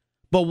 Yes.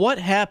 But what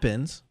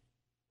happens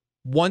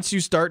once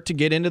you start to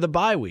get into the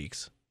bye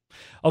weeks?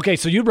 Okay,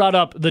 so you brought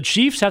up the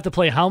Chiefs have to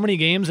play how many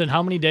games in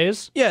how many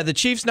days? Yeah, the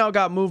Chiefs now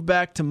got moved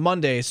back to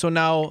Monday. So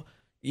now,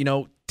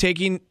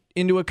 taking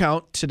into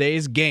account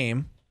today's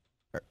game,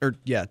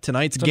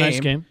 tonight's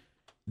game.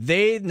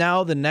 They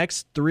now the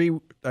next 3,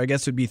 I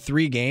guess would be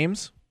 3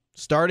 games.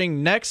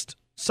 Starting next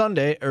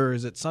Sunday, or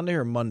is it Sunday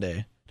or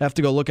Monday? I have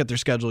to go look at their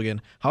schedule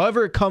again.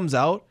 However it comes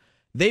out,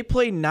 they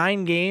play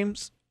 3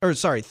 games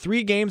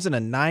in a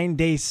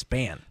 9-day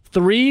span.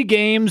 3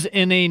 games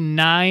in a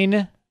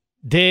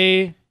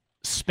 9-day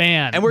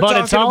span. And but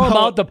it's all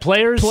about the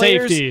players'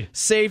 safety.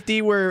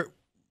 Safety, where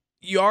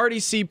you already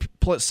see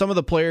some of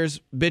the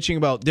players bitching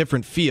about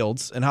different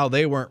fields and how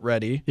they weren't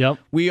ready. Yep.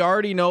 We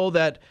already know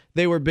that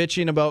they were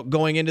bitching about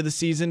going into the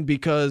season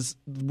because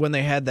when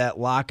they had that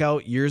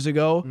lockout years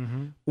ago,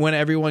 when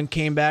everyone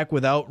came back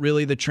without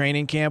really the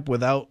training camp,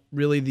 without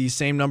really the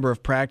same number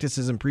of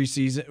practices in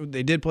preseason,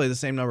 they did play the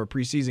same number of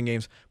preseason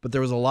games, but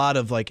there was a lot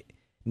of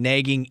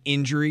nagging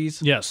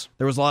injuries. Yes.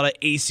 There was a lot of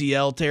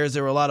ACL tears.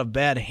 There were a lot of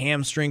bad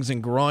hamstrings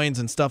and groins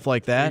and stuff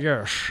like that.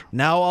 Yes.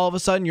 Now all of a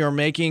sudden you're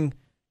making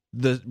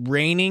the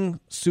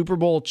reigning Super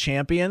Bowl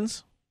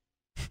champions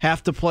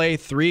have to play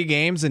 3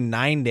 games in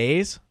 9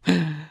 days.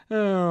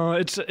 Oh,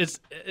 it's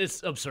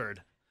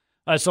absurd.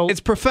 So it's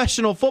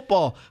professional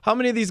football. How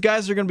many of these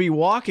guys are going to be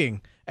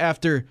walking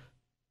after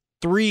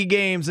 3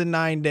 games in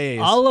 9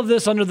 days? All of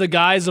this under the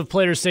guise of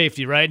player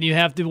safety, right? And you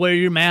have to wear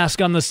your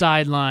mask on the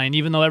sideline,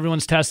 even though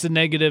everyone's tested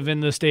negative in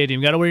the stadium.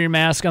 You got to wear your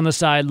mask on the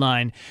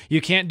sideline. You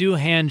can't do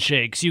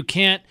handshakes. You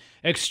can't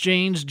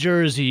exchange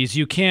jerseys.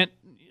 You can't.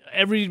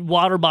 Every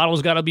water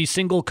bottle's got to be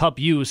single cup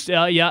use.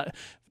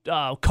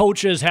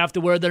 Coaches have to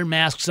wear their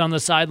masks on the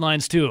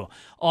sidelines too,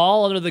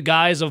 all under the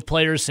guise of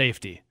player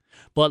safety.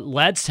 But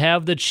let's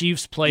have the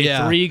Chiefs play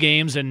 3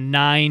 games in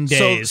 9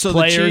 days. So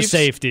player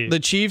safety. The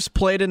Chiefs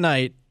play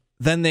tonight,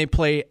 then they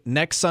play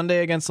next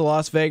Sunday against the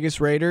Las Vegas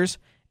Raiders,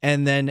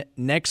 and then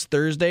next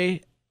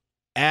Thursday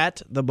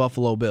at the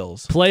Buffalo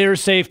Bills. Player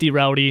safety,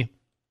 Rowdy.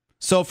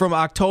 So from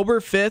October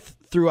 5th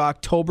through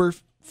October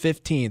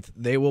 15th,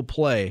 they will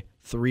play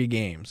 3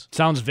 games.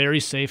 Sounds very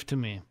safe to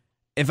me.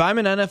 If I'm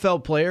an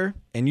NFL player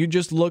and you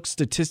just look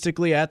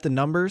statistically at the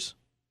numbers,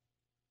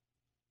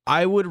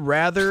 I would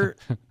rather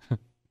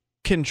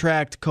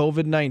contract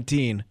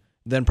COVID-19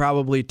 than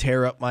probably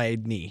tear up my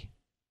knee.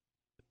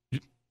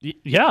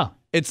 Yeah.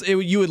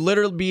 You would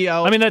literally be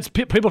out. I mean, that's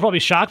people are probably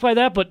shocked by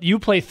that, but you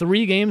play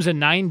 3 games in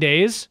 9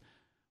 days.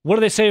 What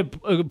do they say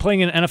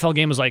playing an NFL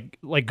game is like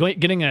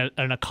getting in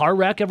a car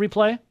wreck every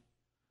play?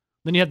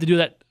 Then you have to do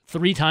that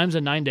 3 times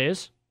in 9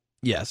 days?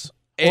 Yes.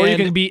 Or you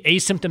can be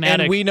asymptomatic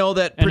and we know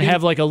that and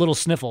have like a little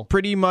sniffle.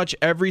 Pretty much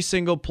every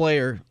single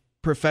player,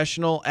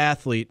 professional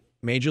athlete,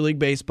 Major League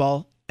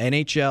Baseball,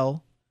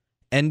 NHL,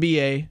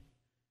 NBA,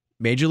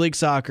 Major League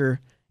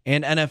Soccer,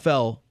 and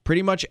NFL,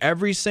 pretty much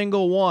every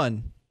single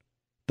one,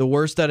 the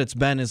worst that it's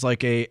been is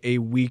like a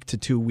week to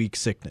 2 week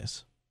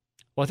sickness.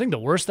 Well, I think the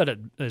worst that it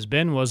has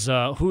been was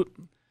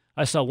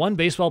I saw one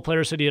baseball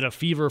player said he had a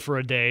fever for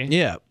a day.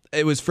 Yeah,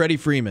 it was Freddie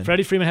Freeman.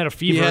 Freddie Freeman had a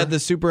fever. He had the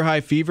super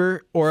high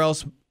fever, or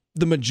else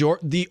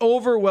the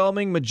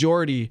overwhelming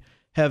majority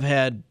have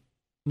had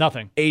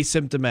nothing,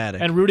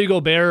 asymptomatic. And Rudy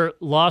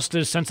Gobert lost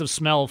his sense of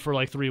smell for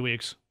like 3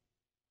 weeks.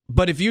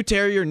 But if you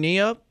tear your knee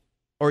up,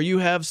 or you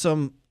have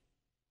some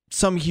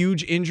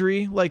huge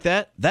injury like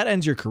that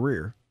ends your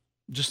career.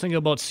 Just think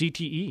about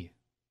CTE.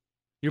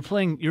 You're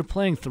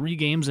playing 3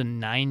 games in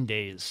 9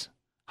 days.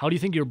 How do you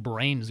think your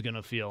brain is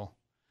gonna feel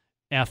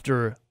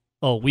after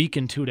a week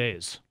and 2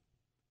 days?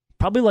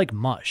 Probably like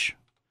mush.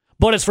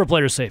 But it's for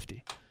player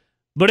safety.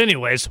 But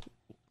anyways,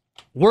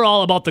 we're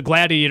all about the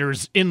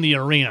gladiators in the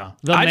arena.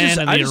 I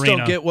just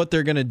don't get what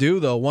they're going to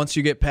do, though, once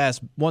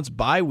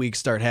bye weeks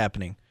start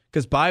happening.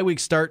 Because bye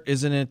weeks start,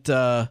 isn't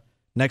it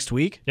next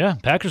week? Yeah,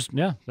 Packers,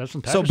 that's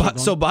when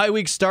Packers So bye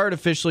weeks start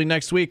officially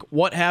next week.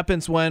 What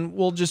happens when,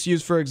 we'll just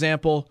use, for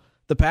example,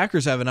 the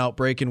Packers have an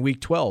outbreak in week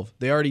 12.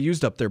 They already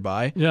used up their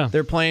bye. Yeah.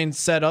 They're playing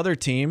said other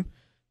team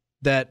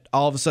that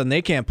all of a sudden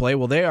they can't play.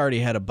 Well, they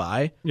already had a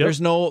bye.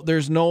 Yep.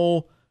 There's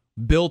no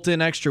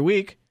built-in extra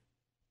week.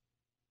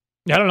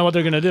 I don't know what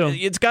they're going to do.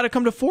 It's got to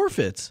come to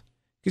forfeits.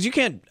 Because you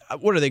can't,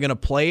 what are they going to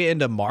play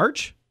into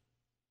March?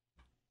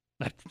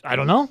 I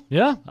don't know.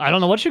 Yeah, I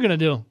don't know what you're going to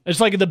do. It's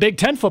like the Big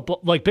Ten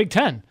football, like Big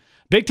Ten.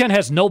 Big Ten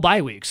has no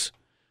bye weeks.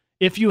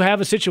 If you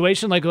have a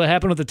situation like what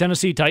happened with the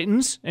Tennessee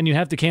Titans and you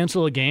have to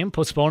cancel a game,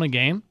 postpone a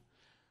game,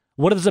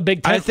 what is the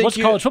Big Ten? What's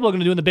college football going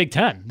to do in the Big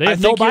Ten? They have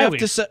no bye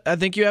weeks. I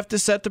think you have to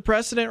set the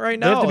precedent right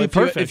now. They have to be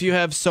perfect. If you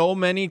have so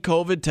many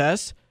COVID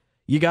tests,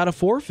 you got to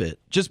forfeit.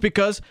 Just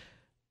because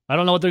I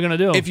don't know what they're going to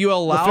do. If you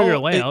allow, figure a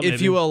way out,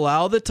 if you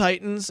allow the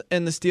Titans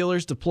and the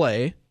Steelers to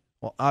play,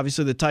 well,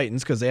 obviously the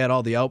Titans because they had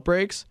all the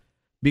outbreaks,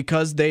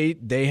 because they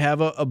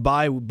have a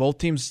bye. Both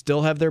teams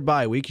still have their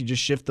bye week. You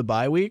just shift the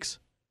bye weeks.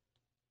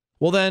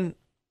 Well, then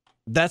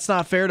that's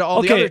not fair to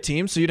all the other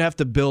teams. So you'd have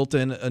to build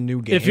in a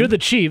new game. If you're the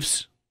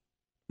Chiefs,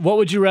 what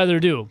would you rather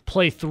do?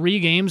 Play 3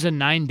 games in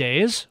 9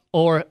 days,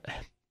 or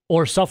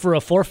suffer a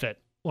forfeit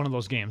one of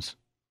those games?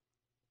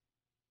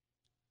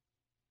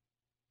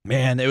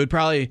 Man, it would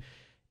probably.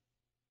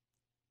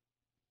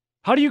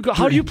 How do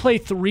you play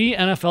 3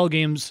 NFL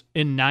games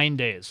in 9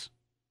 days?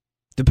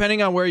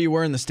 Depending on where you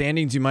were in the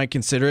standings, you might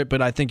consider it,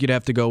 but I think you'd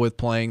have to go with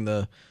playing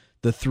the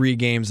 3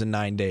 games in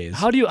 9 days.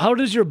 How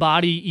does your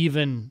body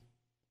even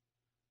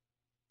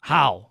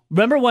How?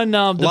 Remember when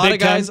a lot of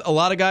guys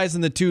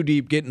in the 2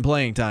 deep getting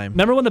playing time.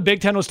 Remember when the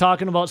Big Ten was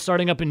talking about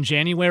starting up in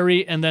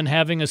January and then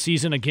having a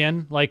season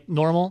again like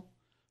normal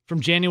from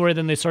January?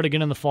 Then they start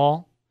again in the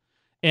fall.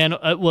 And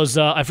it was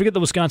I forget the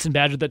Wisconsin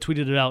Badger that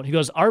tweeted it out. He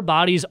goes, "Our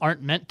bodies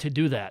aren't meant to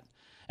do that,"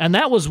 and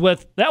that was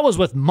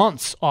with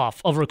months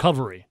off of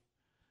recovery.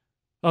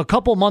 A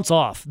couple months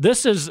off.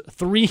 This is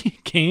 3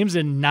 games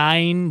in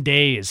 9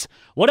 days.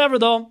 Whatever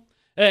though.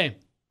 Hey.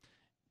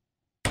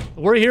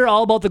 We're here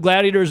all about the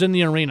gladiators in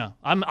the arena.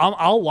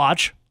 I'll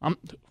watch.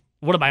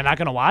 What am I not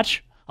going to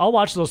watch? I'll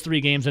watch those 3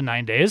 games in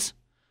 9 days.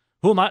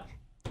 Who am I?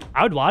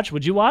 I would watch.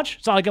 Would you watch?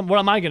 It's not like what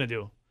am I going to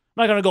do? I'm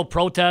not going to go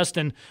protest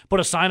and put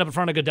a sign up in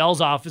front of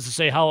Goodell's office to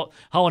say how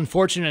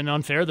unfortunate and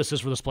unfair this is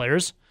for those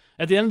players.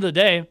 At the end of the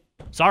day,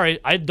 sorry,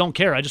 I don't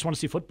care. I just want to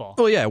see football.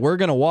 Oh yeah, we're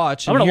going to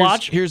watch. I'm going to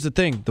watch. Here's the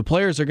thing: the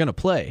players are going to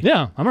play.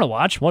 Yeah, I'm going to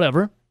watch.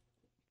 Whatever.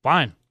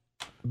 Fine.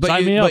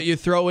 But you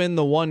throw in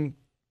the one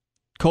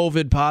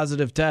COVID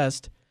positive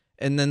test,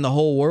 and then the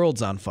whole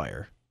world's on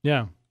fire.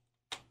 Yeah.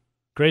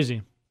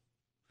 Crazy.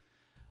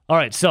 All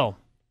right, so,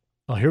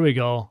 here we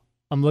go.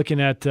 I'm looking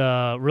at,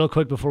 real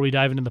quick before we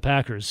dive into the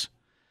Packers,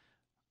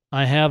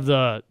 I have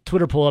the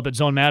Twitter pull up at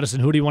Zone Madison.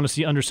 Who do you want to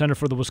see under center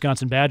for the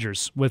Wisconsin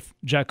Badgers with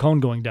Jack Cohn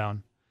going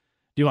down?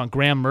 Do you want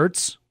Graham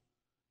Mertz,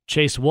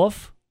 Chase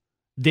Wolf,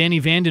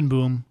 Danny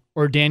Vandenboom,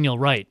 or Daniel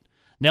Wright?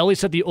 Nelly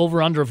set the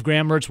over-under of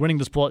Graham Mertz winning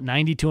this poll at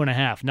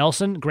 92.5.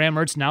 Nelson, Graham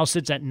Mertz now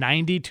sits at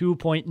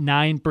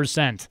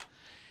 92.9%.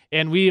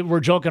 And we were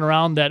joking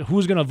around that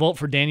who's going to vote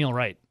for Daniel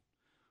Wright?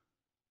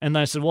 And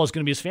then I said, well, it's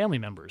going to be his family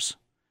members.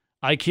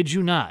 I kid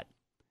you not.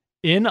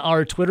 In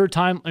our Twitter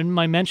time, in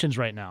my mentions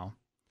right now,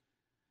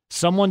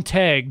 someone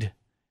tagged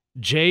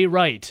Jay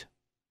Wright.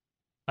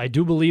 I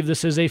do believe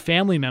this is a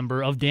family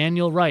member of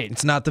Daniel Wright.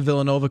 It's not the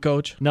Villanova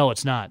coach? No,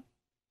 it's not.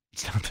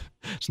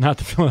 It's not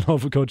the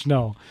Villanova coach,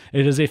 no.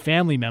 It is a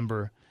family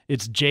member.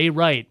 It's Jay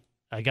Wright.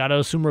 I got to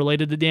assume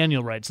related to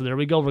Daniel Wright. So there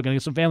we go. We're going to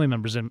get some family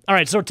members in. All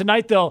right, so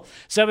tonight, though,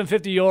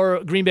 7:50,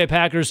 your Green Bay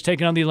Packers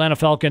taking on the Atlanta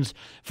Falcons.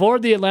 For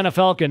the Atlanta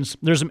Falcons,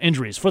 there's some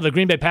injuries. For the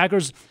Green Bay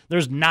Packers,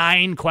 there's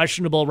 9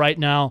 questionable right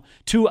now,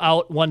 2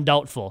 out, 1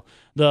 doubtful.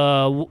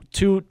 The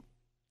 2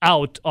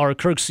 out are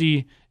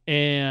Kirksey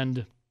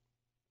and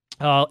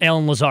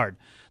Allen Lazard.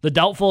 The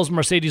doubtful is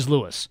Mercedes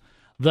Lewis.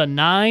 The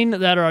 9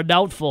 that are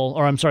doubtful,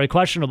 or I'm sorry,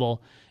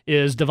 questionable,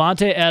 is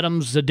Devontae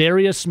Adams,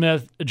 Zadarius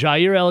Smith,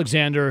 Jair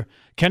Alexander,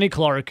 Kenny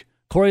Clark,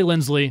 Corey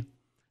Linsley,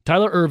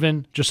 Tyler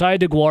Ervin, Josiah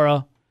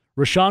DeGuara,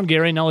 Rashawn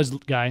Gary, now his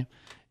guy,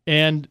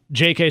 and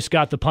J.K.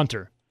 Scott, the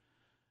punter.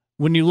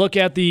 When you look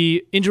at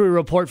the injury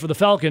report for the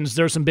Falcons,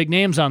 there's some big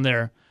names on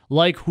there,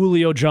 like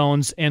Julio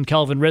Jones and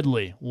Calvin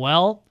Ridley.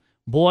 Well,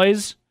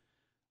 boys,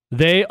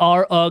 they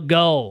are a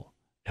go.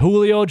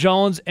 Julio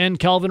Jones and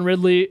Calvin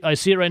Ridley, I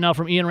see it right now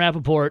from Ian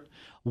Rappaport,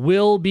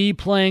 will be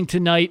playing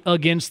tonight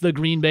against the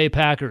Green Bay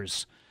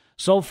Packers.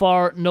 So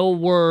far, no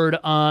word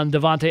on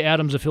Devontae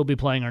Adams if he'll be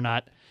playing or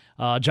not.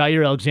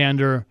 Jair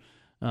Alexander,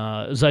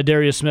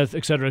 Zadarius Smith,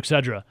 et cetera, et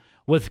cetera.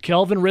 With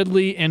Calvin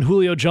Ridley and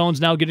Julio Jones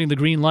now getting the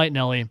green light,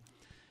 Nelly,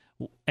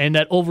 and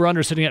that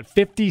over-under sitting at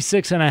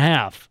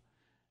 56.5.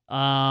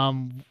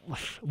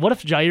 What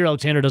if Jair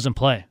Alexander doesn't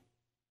play?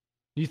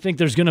 Do you think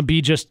there's going to be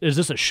is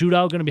this a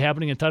shootout going to be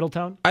happening in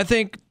Titletown? I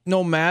think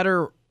no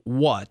matter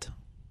what,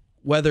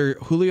 whether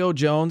Julio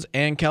Jones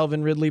and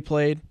Calvin Ridley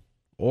played,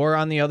 or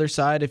on the other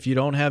side, if you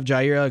don't have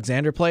Jair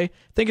Alexander play, I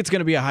think it's going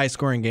to be a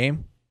high-scoring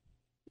game.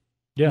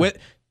 Yeah.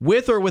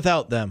 With or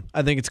without them,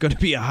 I think it's going to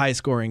be a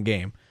high-scoring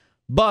game.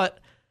 But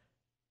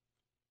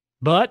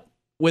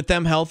with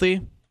them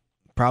healthy,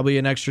 probably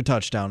an extra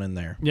touchdown in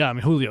there. Yeah, I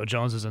mean, Julio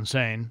Jones is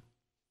insane.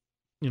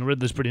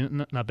 Ridley's pretty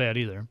not bad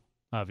either,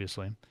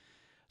 obviously.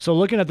 So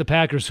looking at the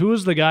Packers,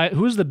 who's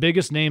the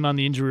biggest name on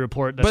the injury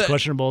report that's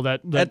questionable?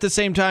 That at the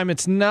same time,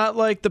 it's not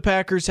like the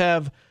Packers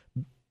have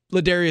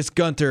Ladarius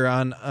Gunter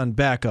on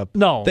backup.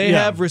 No, they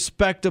have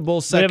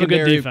respectable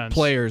secondary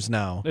players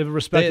now. They have a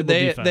respectable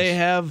defense. They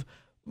have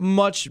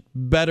much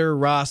better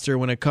roster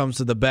when it comes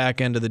to the back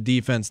end of the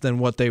defense than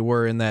what they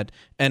were in that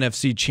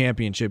NFC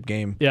Championship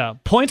game. Yeah,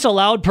 points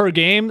allowed per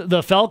game.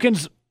 The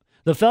Falcons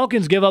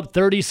give up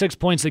 36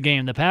 points a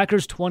game. The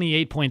Packers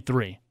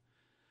 28.3.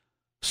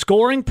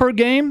 Scoring per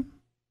game,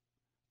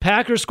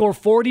 Packers score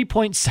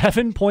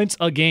 40.7 points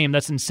a game.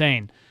 That's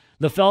insane.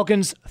 The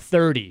Falcons,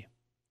 30.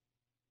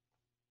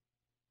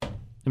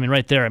 I mean,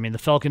 right there. I mean, the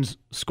Falcons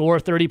score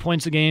 30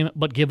 points a game,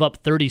 but give up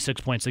 36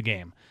 points a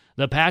game.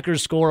 The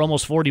Packers score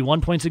almost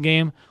 41 points a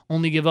game,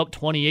 only give up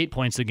 28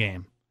 points a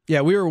game.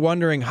 Yeah, we were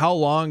wondering how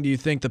long do you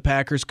think the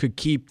Packers could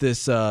keep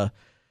this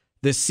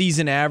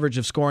season average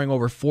of scoring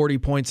over 40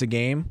 points a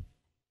game?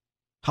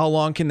 How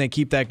long can they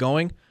keep that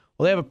going?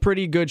 Well, they have a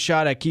pretty good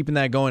shot at keeping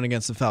that going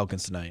against the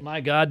Falcons tonight.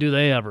 My God, do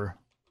they ever.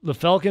 The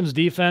Falcons'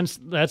 defense,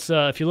 that's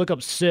if you look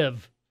up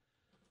Civ,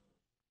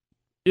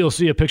 you'll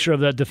see a picture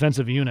of that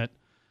defensive unit.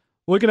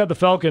 Looking at the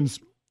Falcons,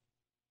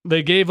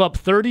 they gave up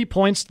 30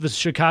 points to the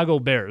Chicago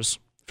Bears.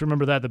 If you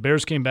remember that, the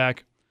Bears came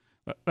back.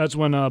 That's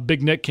when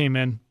Big Nick came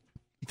in,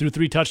 threw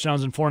 3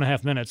 touchdowns in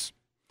 4.5 minutes.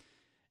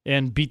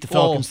 and beat the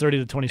Falcons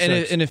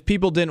 30-26. And if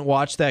people didn't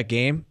watch that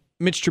game,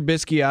 Mitch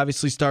Trubisky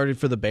obviously started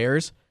for the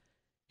Bears.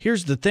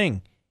 Here's the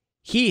thing.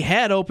 He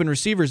had open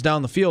receivers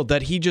down the field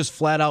that he just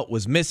flat out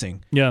was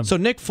missing. Yeah. So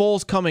Nick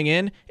Foles coming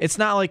in, it's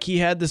not like he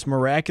had this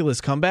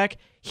miraculous comeback.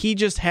 He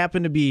just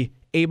happened to be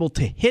able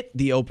to hit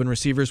the open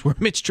receivers where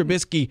Mitch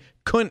Trubisky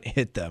couldn't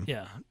hit them.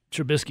 Yeah,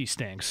 Trubisky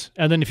stinks.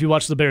 And then if you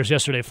watch the Bears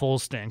yesterday,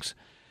 Foles stinks.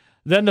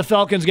 Then the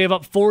Falcons gave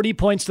up 40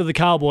 points to the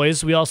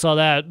Cowboys. We all saw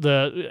that,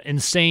 the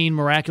insane,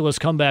 miraculous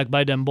comeback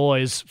by them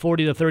boys,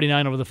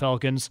 40-39 over the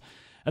Falcons.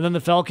 And then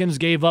the Falcons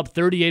gave up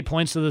 38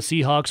 points to the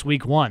Seahawks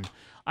week 1.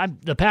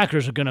 The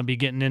Packers are going to be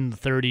getting in the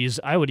 30s.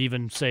 I would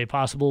even say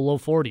possible low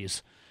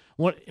 40s.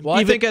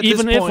 I think at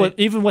this point,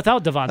 even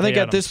without Davante Adams. I think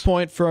at this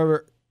point,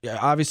 for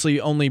obviously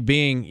only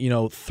being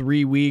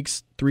 3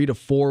 to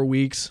 4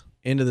 weeks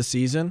into the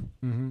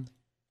season,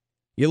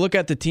 you look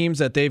at the teams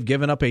that they've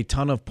given up a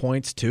ton of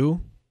points to: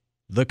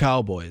 the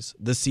Cowboys,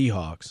 the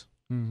Seahawks.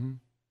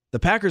 The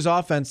Packers'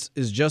 offense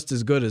is just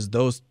as good as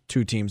those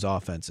two teams'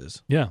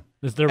 offenses. Yeah,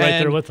 they're right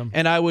there with them.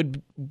 And I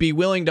would be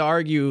willing to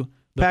argue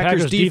the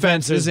Packers'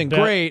 defense isn't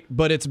great,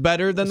 but it's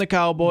better than the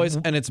Cowboys,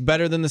 and it's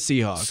better than the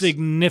Seahawks.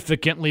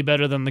 Significantly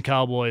better than the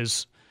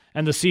Cowboys.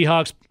 And the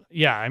Seahawks,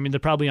 yeah, I mean, they're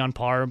probably on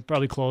par,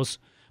 probably close.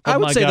 But I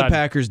would say the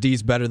Packers' D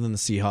is better than the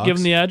Seahawks. Give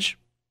them the edge.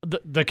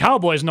 The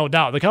Cowboys, no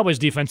doubt. The Cowboys'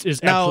 defense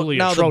is absolutely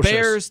atrocious. Now, the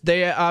Bears,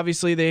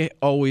 they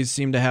always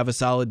seem to have a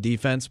solid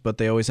defense, but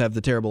they always have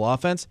the terrible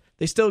offense.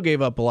 They still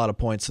gave up a lot of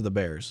points to the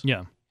Bears.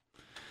 Yeah.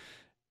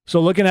 So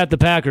looking at the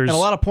Packers. And a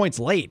lot of points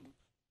late.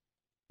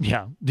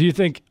 Yeah. Do you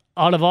think,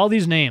 out of all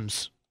these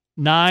names,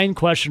 9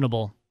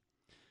 questionable,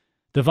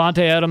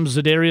 Davante Adams,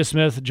 Zadarius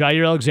Smith,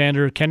 Jair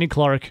Alexander, Kenny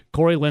Clark,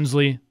 Corey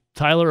Linsley,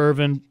 Tyler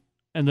Ervin,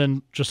 and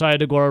then Josiah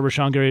DeGuara,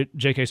 Rashawn Gary,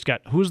 J.K.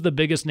 Scott. Who's the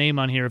biggest name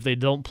on here? If they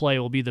don't play,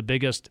 will be the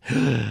biggest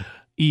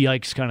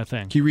yikes kind of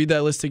thing. Can you read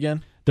that list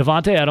again?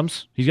 Davante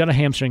Adams, he's got a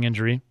hamstring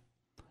injury.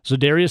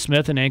 Zadarius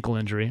Smith, an ankle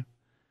injury.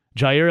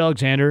 Jair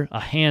Alexander,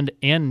 a hand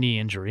and knee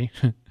injury.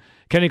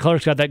 Kenny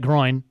Clark's got that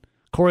groin.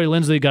 Corey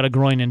Linsley got a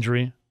groin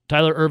injury.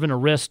 Tyler Ervin, a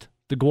wrist.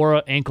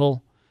 DeGuara,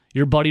 ankle.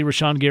 Your buddy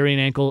Rashawn Gary, an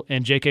ankle.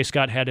 And J.K.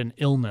 Scott had an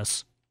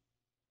illness.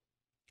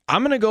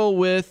 I'm going to go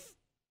with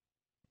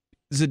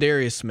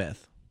Zadarius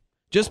Smith.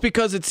 Just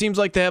because it seems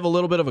like they have a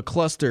little bit of a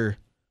cluster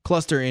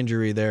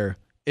injury there.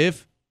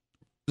 If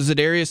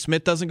Zadarius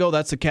Smith doesn't go,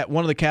 that's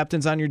one of the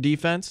captains on your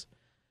defense.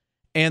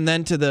 And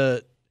then to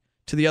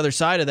the other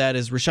side of that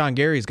is Rashawn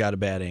Gary's got a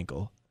bad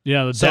ankle.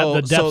 Yeah, the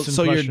depth.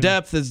 So your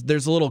depth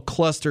there's a little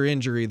cluster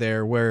injury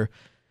there where,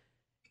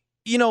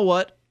 you know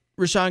what,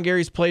 Rashawn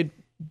Gary's played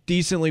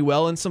decently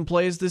well in some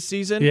plays this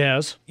season.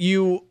 Yes,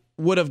 you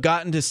would have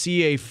gotten to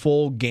see a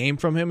full game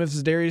from him if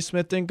Zadarius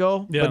Smith didn't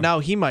go, but now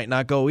he might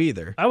not go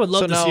either. I would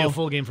love to see a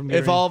full game from Gary.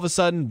 If all of a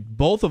sudden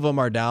both of them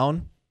are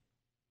down,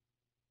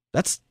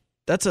 that's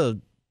a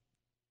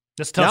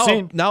tough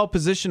scene. Now a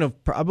position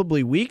of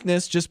probably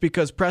weakness just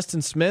because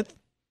Preston Smith,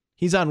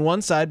 he's on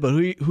one side, but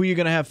who are you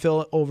going to have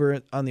fill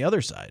over on the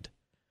other side?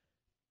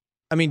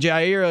 I mean,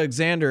 Jair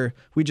Alexander,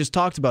 we just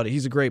talked about it.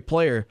 He's a great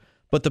player.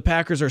 But the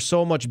Packers are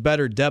so much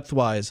better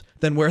depth-wise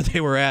than where they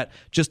were at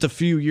just a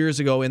few years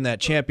ago in that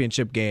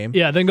championship game.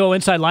 Yeah, then go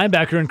inside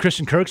linebacker, and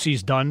Christian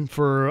Kirksey's done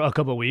for a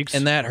couple of weeks.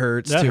 And that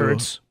hurts, That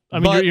hurts. I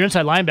mean, your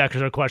inside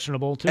linebackers are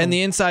questionable, too. And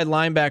the inside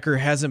linebacker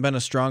hasn't been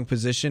a strong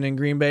position in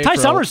Green Bay. Ty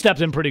Summers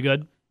stepped in pretty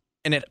good.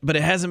 But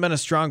it hasn't been a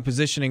strong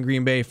position in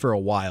Green Bay for a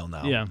while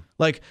now. Yeah.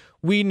 Like,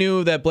 we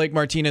knew that Blake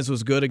Martinez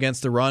was good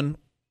against the run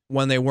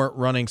when they weren't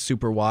running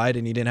super wide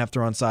and he didn't have to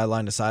run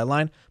sideline to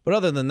sideline. But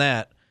other than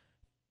that,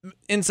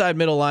 inside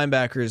middle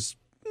linebackers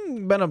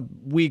been a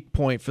weak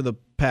point for the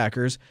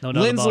Packers. No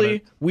doubt about Linsley,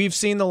 it. we've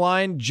seen the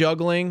line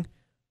juggling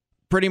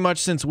pretty much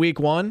since week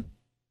 1.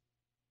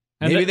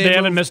 And Maybe they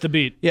haven't missed a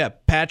beat. Yeah,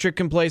 Patrick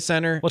can play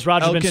center. What's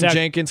Roger been Elkin sacked?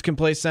 Jenkins can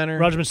play center.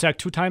 Roger been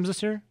sacked 2 times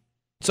this year?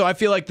 So I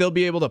feel like they'll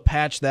be able to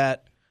patch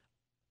that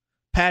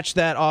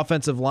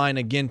offensive line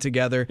again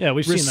together. Yeah,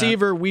 we've seen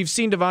that. We've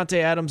seen Davante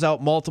Adams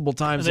out multiple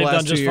times And they've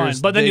last done 2 just years.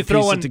 fine. But then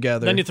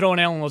you throw in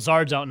Alan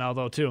Lazard's out now,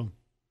 though, too.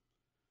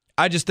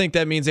 I just think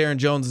that means Aaron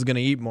Jones is going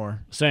to eat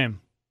more. Same.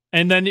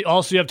 And then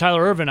also you have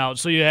Tyler Ervin out.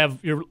 So you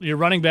have your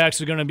running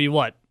backs are going to be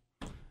what?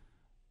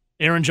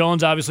 Aaron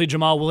Jones, obviously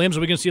Jamal Williams.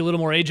 Are we going to see a little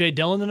more A.J.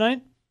 Dillon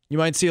tonight? You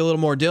might see a little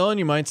more Dillon.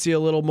 You might see a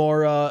little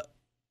more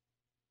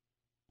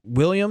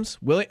Williams.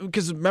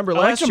 Because remember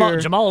last year,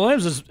 Jamal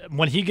Williams is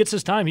when he gets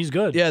his time, he's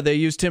good. Yeah, they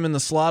used him in the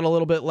slot a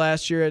little bit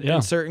last year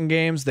in certain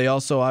games. They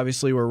also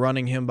obviously were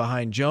running him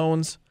behind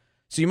Jones.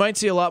 So you might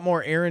see a lot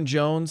more Aaron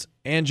Jones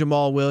and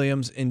Jamal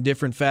Williams in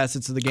different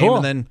facets of the game. Cool.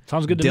 And then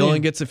sounds good to Dillon me.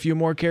 gets a few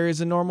more carries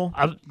than normal.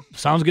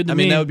 Sounds good to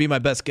me. I mean, that would be my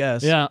best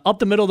guess. Yeah. Up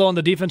the middle, though, on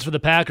the defense for the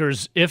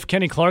Packers, if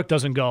Kenny Clark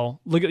doesn't go,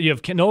 you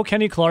have no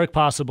Kenny Clark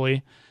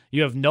possibly.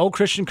 You have no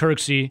Christian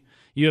Kirksey.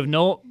 You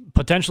have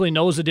potentially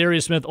no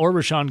Zadarius Smith or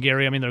Rashawn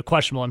Gary. I mean, they're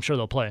questionable. I'm sure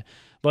they'll play.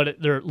 But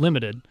they're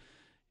limited.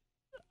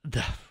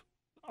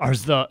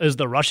 Is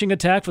the rushing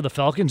attack for the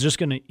Falcons just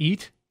going to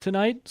eat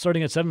tonight,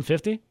 starting at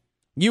 7:50?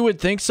 You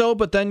would think so,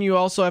 but then you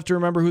also have to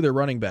remember who their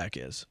running back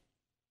is.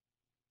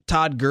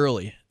 Todd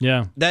Gurley.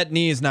 Yeah. That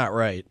knee is not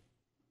right.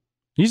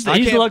 He's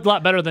looked a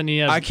lot better than he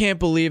has. I can't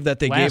believe that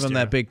they gave him year.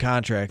 that big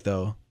contract,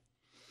 though.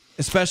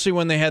 Especially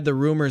when they had the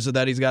rumors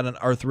that he's got an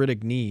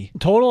arthritic knee.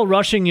 Total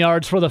rushing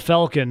yards for the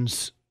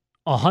Falcons,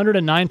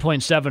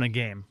 109.7 a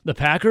game. The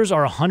Packers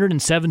are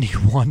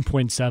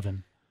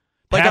 171.7.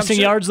 Passing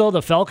yards, though,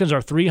 the Falcons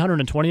are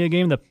 320 a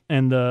game,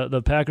 and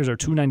the Packers are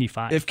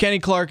 295. If Kenny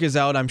Clark is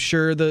out, I'm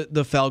sure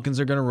the Falcons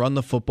are going to run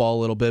the football a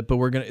little bit, but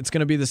it's going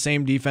to be the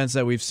same defense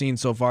that we've seen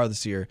so far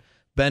this year.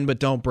 Bend but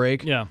don't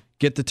break. Yeah.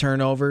 Get the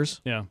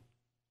turnovers. Yeah.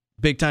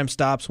 Big time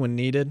stops when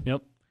needed.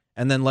 Yep.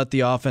 And then let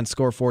the offense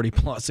score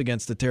 40-plus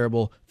against the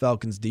terrible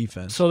Falcons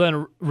defense. So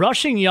then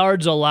rushing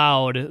yards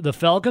allowed, the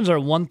Falcons are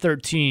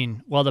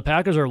 113, while the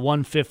Packers are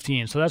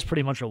 115. So that's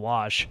pretty much a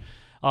wash.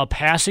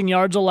 Passing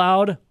yards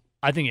allowed,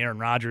 I think Aaron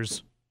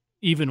Rodgers,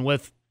 even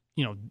with,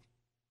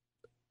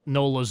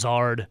 no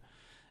Lazard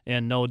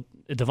and no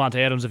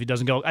Devontae Adams if he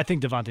doesn't go. I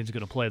think Devontae's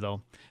going to play,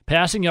 though.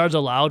 Passing yards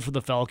allowed for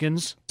the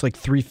Falcons. It's like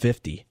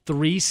 350.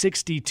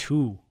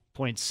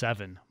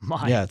 362.7.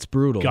 Yeah, it's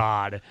brutal.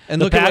 God. And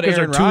the look Packers at what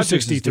Aaron are Rodgers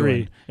is 263.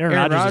 doing.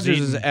 Aaron Rodgers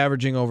is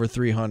averaging over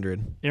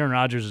 300. Aaron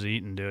Rodgers is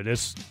eating, dude.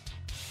 It's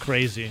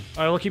crazy.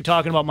 All right, we'll keep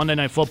talking about Monday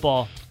Night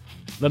Football.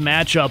 The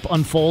matchup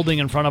unfolding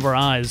in front of our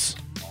eyes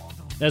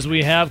as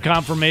we have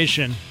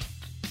confirmation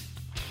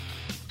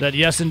that,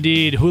 yes,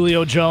 indeed,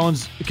 Julio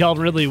Jones,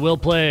 Calvin Ridley will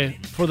play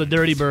for the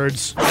Dirty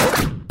Birds. All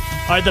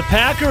right, the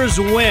Packers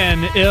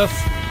win if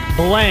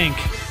blank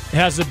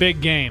has a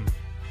big game.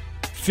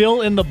 Fill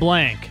in the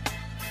blank.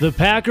 The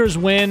Packers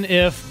win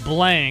if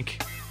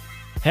blank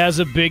has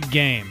a big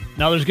game.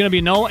 Now, there's going to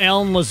be no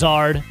Allen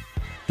Lazard.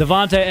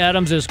 Devontae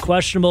Adams is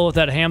questionable with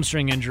that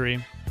hamstring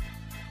injury.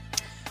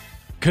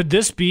 Could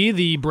this be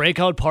the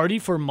breakout party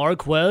for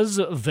Marquez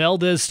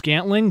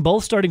Valdes-Scantling?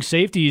 Both starting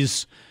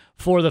safeties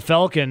for the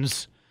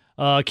Falcons.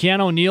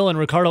 Keanu O'Neal and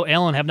Ricardo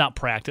Allen have not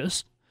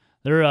practiced.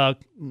 They're,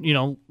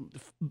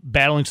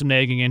 battling some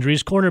nagging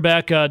injuries.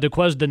 Cornerback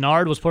Dequez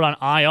Denard was put on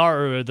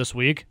IR this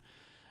week.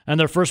 And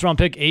their first-round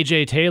pick,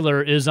 A.J.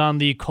 Taylor, is on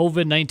the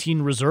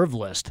COVID-19 reserve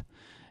list.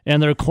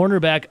 And their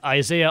cornerback,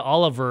 Isaiah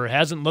Oliver,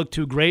 hasn't looked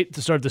too great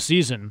to start the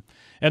season.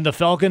 And the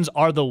Falcons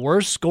are the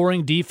worst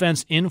scoring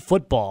defense in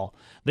football.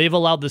 They've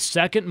allowed the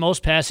second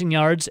most passing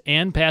yards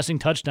and passing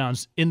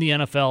touchdowns in the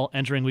NFL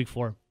entering Week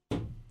 4.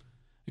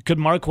 Could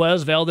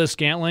Marquez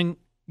Valdes-Scantling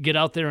get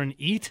out there and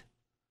eat,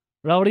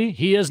 Rowdy?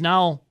 He is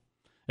now,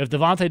 if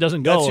Devontae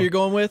doesn't go. That's who you're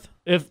going with?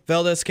 If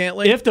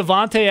Valdes-Scantling? If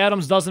Devontae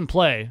Adams doesn't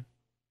play,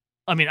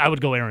 I mean, I would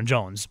go Aaron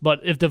Jones.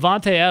 But if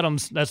Devontae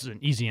Adams, that's an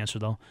easy answer,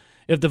 though.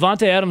 If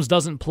Devontae Adams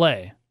doesn't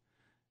play,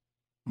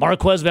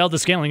 Marquez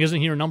Valdes-Scantling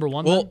isn't here number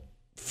one? Well, then?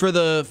 for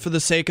the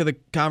sake of the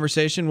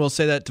conversation, we'll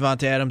say that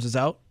Devontae Adams is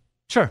out.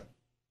 Sure.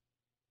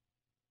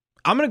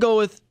 I'm going to go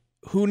with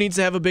who needs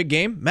to have a big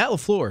game? Matt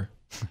LaFleur.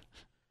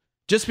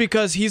 Just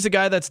because he's the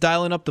guy that's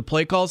dialing up the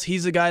play calls.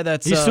 He's the guy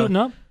that's... He's suiting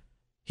up?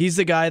 He's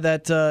the guy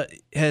that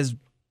has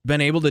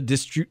been able to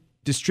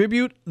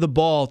distribute the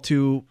ball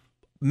to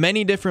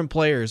many different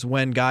players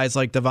when guys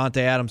like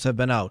Devontae Adams have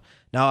been out.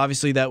 Now,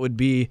 obviously, that would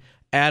be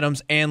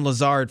Adams and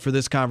Lazard for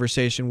this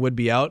conversation would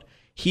be out.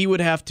 He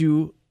would have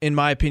to, in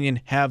my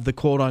opinion, have the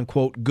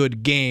quote-unquote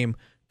good game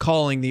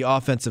calling the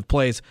offensive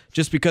plays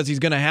just because he's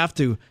going to have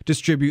to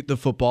distribute the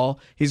football.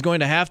 He's going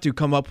to have to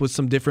come up with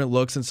some different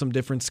looks and some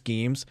different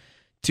schemes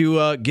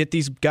to get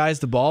these guys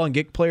the ball and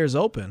get players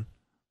open.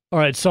 All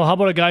right, so how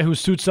about a guy who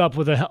suits up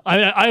with a...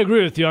 I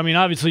agree with you. I mean,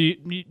 obviously,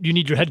 you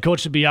need your head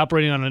coach to be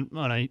operating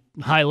on a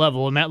high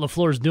level, and Matt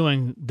LaFleur is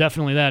doing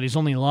definitely that. He's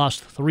only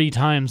lost 3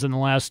 times in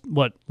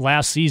the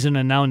last season,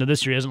 and now into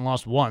this year, he hasn't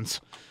lost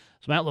once.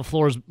 So Matt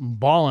LaFleur's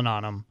balling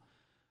on him.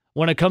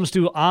 When it comes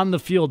to on the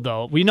field,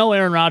 though, we know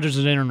Aaron Rodgers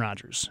is Aaron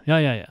Rodgers.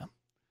 Yeah.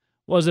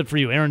 What is it for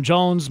you? Aaron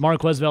Jones,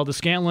 Marquez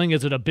Valdes-Scantling?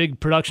 Is it a big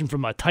production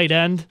from a tight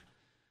end?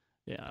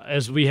 Yeah,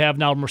 as we have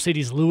now,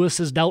 Mercedes Lewis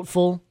is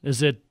doubtful.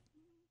 Is it...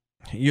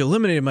 You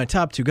eliminated my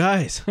top 2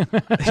 guys.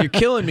 You're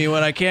killing me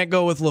when I can't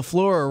go with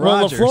LaFleur or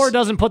Rodgers. Well, LaFleur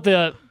doesn't put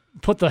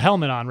the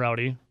helmet on,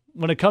 Rowdy.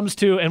 When it comes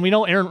to, and we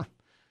know Aaron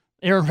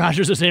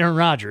Rodgers is Aaron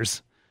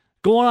Rodgers.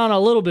 Going on a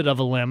little bit of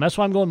a limb. That's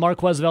why I'm going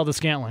Marquez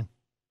Valdes-Scantling.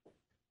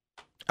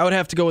 I would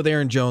have to go with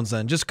Aaron Jones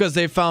then, just because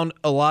they found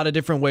a lot of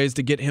different ways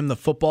to get him the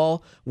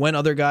football when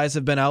other guys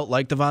have been out,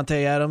 like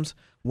Devontae Adams,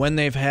 when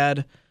they've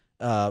had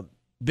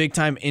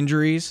big-time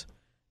injuries.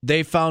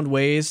 They found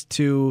ways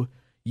to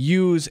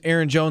use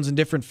Aaron Jones in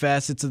different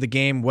facets of the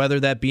game, whether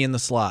that be in the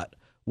slot,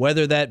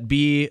 whether that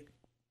be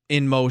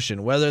in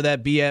motion, whether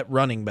that be at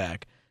running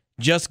back.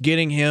 Just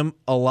getting him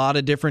a lot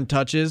of different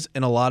touches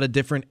in a lot of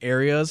different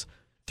areas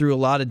through a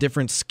lot of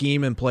different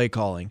scheme and play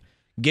calling.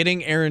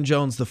 Getting Aaron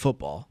Jones the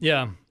football.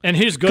 Yeah, and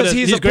he's good.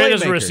 He's great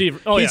as a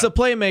receiver. Oh, he's a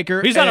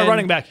playmaker. He's not a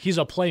running back. He's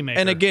a playmaker.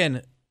 And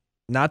again,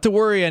 not to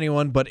worry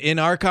anyone, but in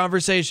our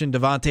conversation,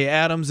 Devontae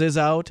Adams is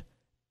out,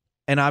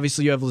 and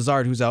obviously you have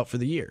Lazard who's out for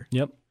the year.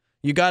 Yep.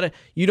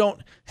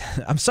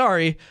 I'm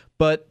sorry,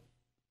 but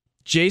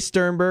Jay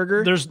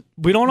Sternberger.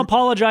 We don't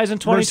apologize in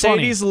 2020.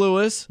 Mercedes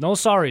Lewis. No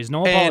sorries,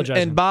 no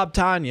apologizing. And Bob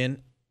Tonyan.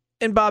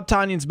 And Bob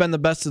Tanyan's been the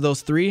best of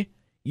those 3.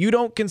 you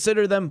don't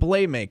consider them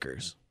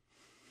playmakers.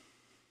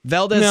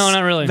 Valdez, no,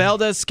 not really.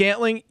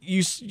 Valdez-Scantling,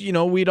 you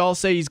know, we'd all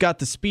say he's got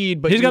the speed,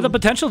 but he's got the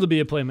potential to be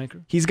a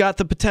playmaker. He's got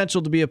the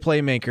potential to be a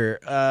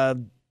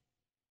playmaker.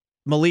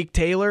 Malik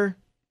Taylor,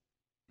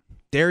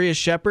 Darius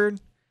Shepard.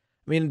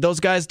 I mean, those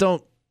guys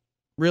don't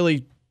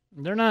really.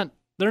 They're not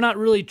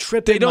really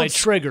tripping my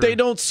trigger. They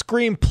don't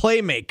scream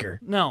playmaker.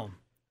 No,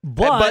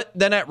 but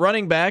then at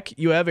running back,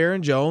 you have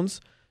Aaron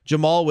Jones,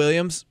 Jamal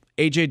Williams,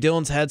 A.J.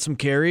 Dillon's had some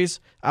carries.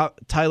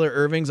 Tyler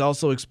Irving's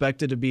also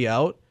expected to be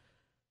out.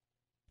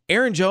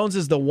 Aaron Jones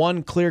is the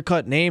one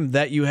clear-cut name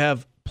that you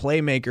have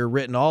playmaker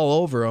written all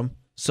over him.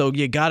 So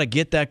you got to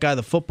get that guy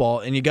the football,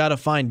 and you got to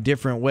find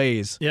different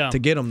ways to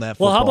get him that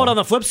football. Well, how about on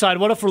the flip side?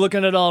 What if we're looking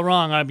at it all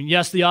wrong? I mean,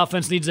 yes, the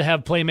offense needs to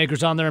have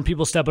playmakers on there and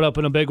people step it up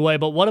in a big way,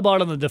 but what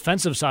about on the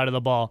defensive side of the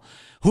ball?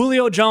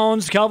 Julio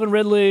Jones, Calvin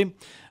Ridley,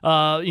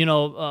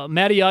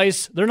 Matty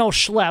Ice, they're no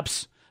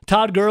schleps.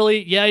 Todd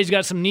Gurley, yeah, he's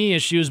got some knee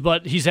issues,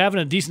 but he's having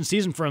a decent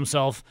season for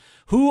himself.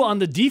 Who on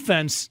the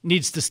defense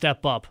needs to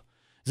step up?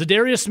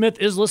 Zadarius Smith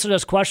is listed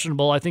as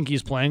questionable. I think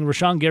he's playing.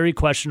 Rashawn Gary,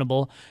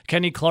 questionable.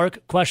 Kenny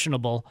Clark,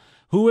 questionable.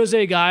 Who is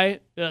a guy?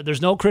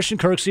 There's no Christian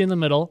Kirksey in the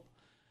middle.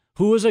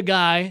 Who is a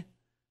guy?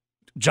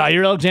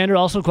 Jair Alexander,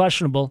 also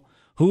questionable.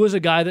 Who is a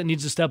guy that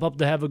needs to step up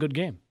to have a good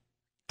game?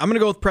 I'm going to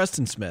go with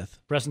Preston Smith.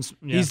 Yeah.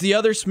 He's the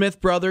other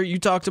Smith brother. You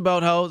talked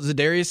about how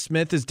Zadarius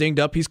Smith is dinged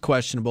up. He's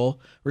questionable.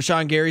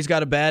 Rashawn Gary's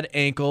got a bad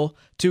ankle.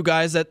 Two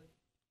guys that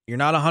you're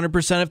not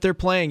 100% if they're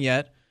playing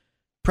yet.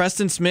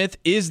 Preston Smith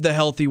is the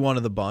healthy one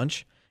of the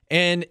bunch.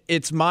 And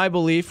it's my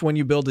belief when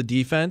you build a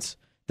defense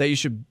that you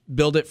should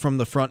build it from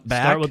the front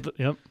back.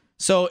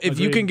 So if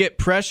you can get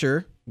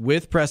pressure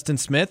with Preston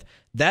Smith,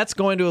 that's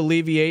going to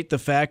alleviate the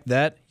fact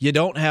that you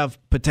don't have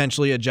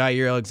potentially a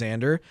Jair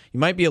Alexander. You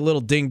might be a little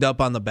dinged up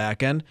on the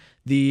back end.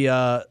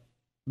 The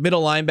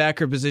middle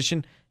linebacker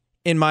position,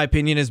 in my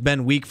opinion, has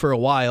been weak for a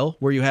while,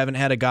 where you haven't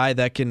had a guy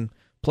that can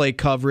play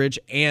coverage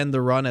and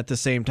the run at the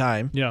same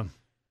time. Yeah.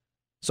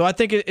 So I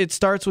think it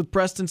starts with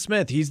Preston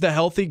Smith. He's the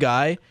healthy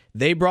guy.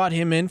 They brought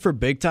him in for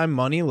big-time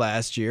money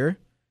last year.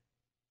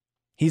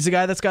 He's the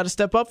guy that's got to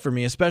step up for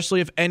me,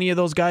 especially if any of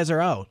those guys are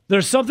out.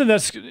 There's something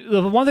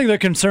the one thing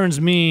that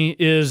concerns me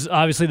is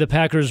obviously the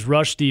Packers'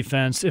 rush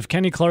defense. If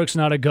Kenny Clark's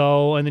not a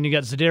go, and then you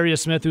got Zadarius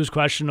Smith who's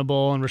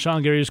questionable, and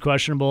Rashawn Gary who's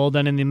questionable,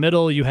 then in the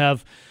middle you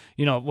have,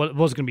 what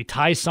was it going to be,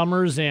 Ty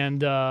Summers,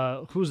 and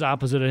who's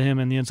opposite of him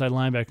in the inside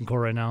linebacking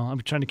core right now? I'm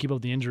trying to keep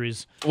up the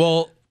injuries.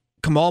 Well,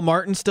 Kamal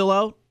Martin's still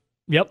out?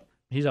 Yep,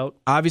 he's out.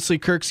 Obviously,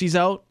 Kirksey's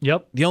out.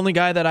 Yep. The only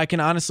guy that I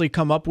can honestly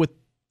come up with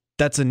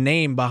that's a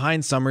name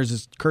behind Summers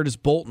is Curtis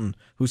Bolton,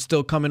 who's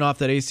still coming off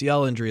that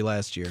ACL injury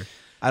last year.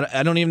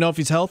 I don't even know if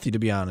he's healthy, to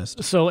be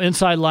honest. So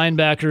inside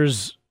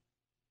linebackers,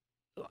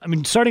 I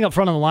mean, starting up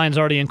front on the line is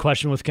already in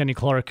question with Kenny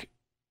Clark.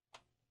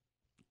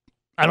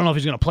 I don't know if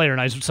he's going to play or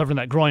not. He's suffering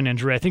that groin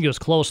injury. I think it was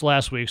close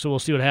last week, so we'll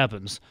see what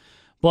happens.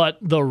 But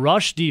the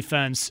rush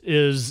defense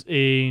is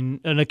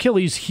an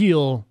Achilles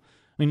heel.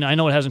 I mean, I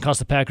know it hasn't cost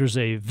the Packers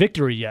a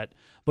victory yet,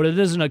 but it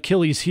is an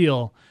Achilles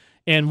heel.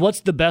 And what's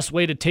the best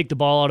way to take the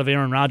ball out of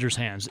Aaron Rodgers'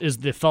 hands? Is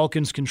the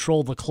Falcons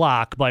control the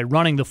clock by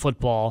running the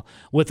football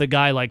with a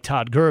guy like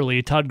Todd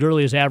Gurley. Todd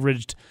Gurley has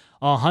averaged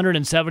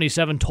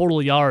 177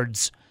 total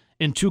yards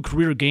in 2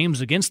 career games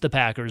against the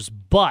Packers,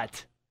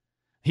 but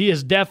he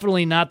is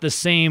definitely not the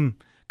same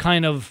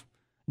kind of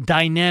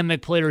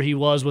dynamic player he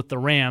was with the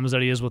Rams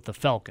that he is with the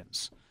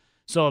Falcons.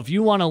 So if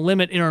you want to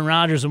limit Aaron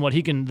Rodgers and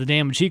the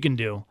damage he can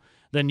do,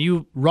 then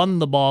you run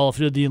the ball if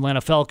you're the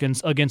Atlanta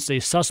Falcons against a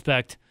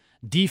suspect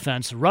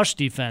defense, rush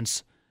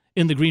defense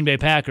in the Green Bay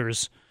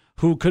Packers,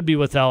 who could be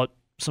without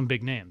some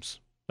big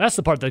names. That's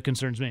the part that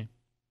concerns me.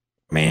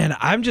 Man,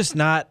 I'm just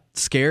not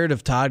scared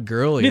of Todd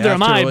Gurley. Neither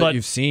am I, what but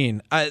you've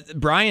seen.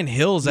 Brian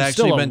Hill's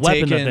actually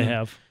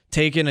been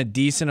taking a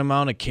decent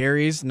amount of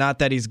carries. Not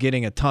that he's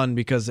getting a ton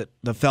because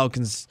the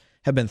Falcons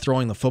have been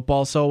throwing the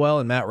football so well,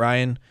 and Matt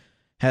Ryan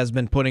has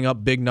been putting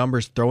up big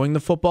numbers throwing the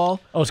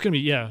football. Oh, it's going to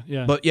be,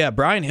 yeah. But yeah,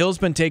 Brian Hill's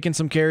been taking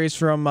some carries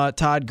from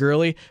Todd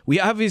Gurley. We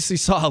obviously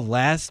saw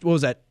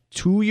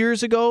 2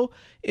 years ago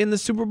in the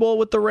Super Bowl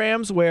with the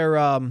Rams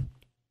where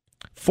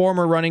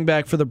former running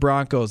back for the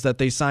Broncos that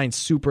they signed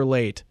super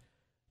late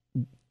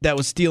that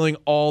was stealing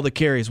all the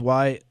carries.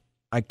 Why?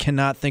 I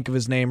cannot think of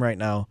his name right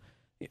now.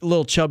 A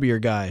little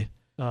chubbier guy.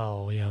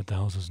 Oh, yeah, what the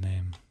hell's his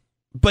name?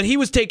 But he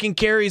was taking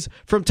carries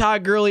from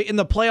Todd Gurley in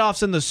the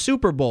playoffs in the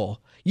Super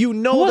Bowl. You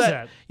know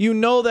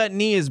that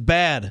knee is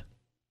bad.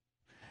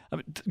 I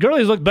mean,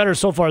 Gurley's looked better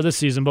so far this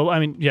season, but I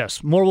mean,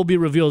 yes, more will be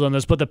revealed on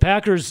this. But the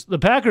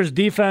Packers'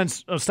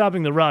 defense of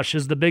stopping the rush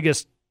is the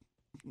biggest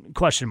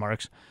question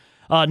marks.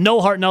 No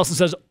Heart Nelson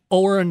says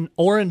Oren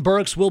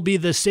Burks will be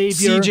the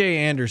savior. C.J.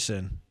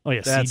 Anderson. Oh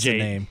yeah, that's CJ. the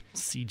name.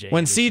 C.J.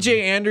 When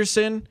C.J.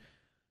 Anderson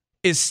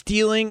is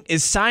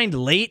signed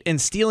late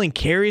and stealing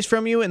carries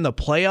from you in the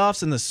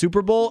playoffs in the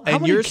Super Bowl,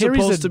 and you're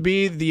supposed to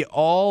be the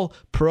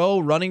all-pro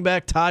running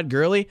back Todd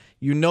Gurley,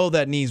 you know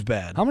that knee's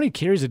bad. How many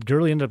carries did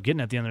Gurley end up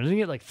getting at the end? Didn't he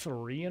get like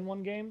 3 in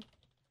one game?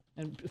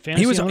 And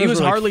he was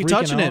hardly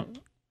touching it.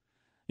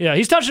 Yeah,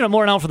 he's touching it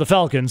more now for the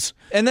Falcons.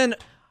 And then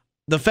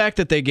the fact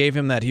that they gave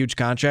him that huge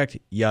contract,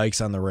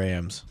 yikes on the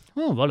Rams.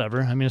 Oh,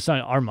 whatever. I mean, it's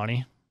not our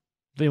money.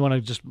 If they want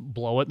to just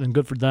blow it, then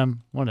good for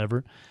them.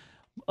 Whatever.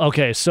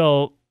 Okay,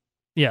 so,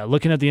 yeah,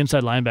 looking at the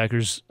inside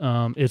linebackers,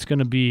 it's going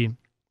to be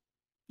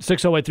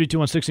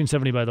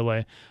 608-321-1670, by the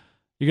way.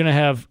 You're going to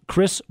have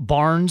Chris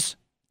Barnes,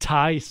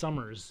 Ty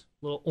Summers.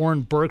 Little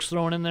Oren Burks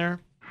thrown in there.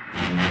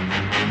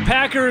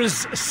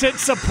 Packers sit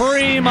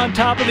supreme on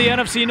top of the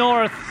NFC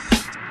North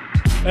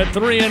at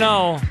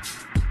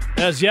 3-0.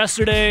 As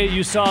yesterday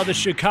you saw the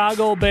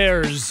Chicago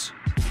Bears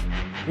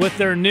with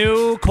their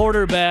new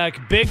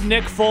quarterback, Big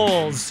Nick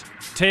Foles,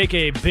 take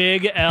a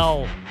big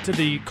L to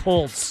the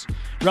Colts.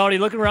 Rowdy,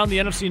 looking around the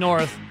NFC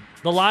North,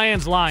 the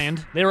Lions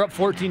lioned. They were up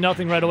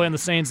 14-0 right away on the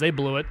Saints. They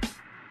blew it.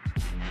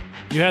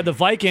 You had the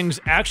Vikings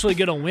actually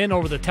get a win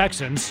over the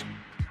Texans.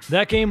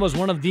 That game was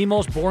one of the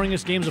most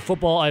boringest games of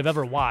football I've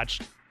ever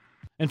watched.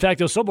 In fact,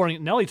 it was so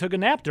boring, Nelly took a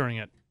nap during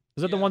it.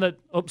 Is that the one that...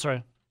 Oh,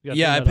 sorry.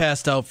 Yeah, I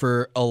passed out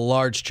for a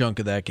large chunk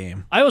of that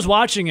game. I was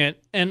watching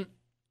it, and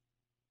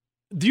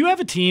do you have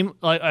a team...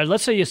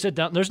 let's say you sit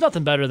down... There's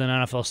nothing better than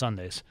NFL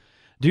Sundays.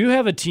 Do you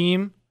have a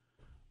team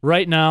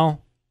right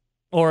now,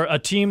 or a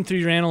team through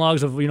your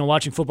analogs of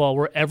watching football,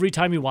 where every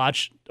time you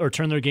watch or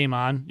turn their game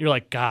on, you're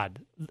like, God,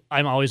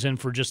 I'm always in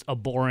for just a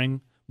boring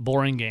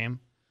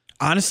game?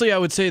 Honestly, I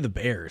would say the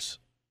Bears.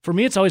 For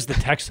me, it's always the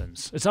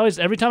Texans. It's always,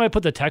 every time I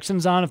put the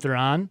Texans on, if they're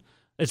on,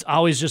 it's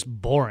always just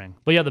boring.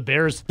 But yeah, the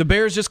Bears. The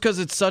Bears, just because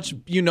it's such,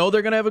 they're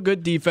going to have a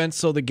good defense,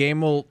 so the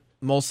game will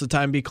most of the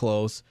time be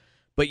close.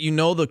 But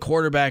the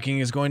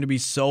quarterbacking is going to be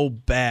so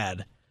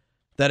bad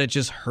that it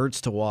just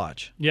hurts to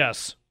watch.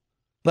 Yes.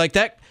 Like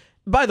that.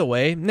 By the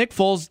way, Nick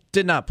Foles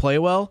did not play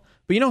well,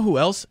 but you know who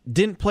else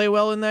didn't play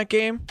well in that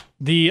game?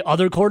 The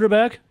other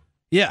quarterback?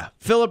 Yeah,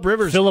 Phillip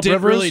Rivers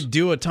didn't really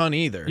do a ton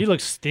either. He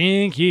looked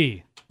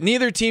stinky.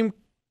 Neither team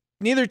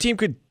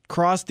could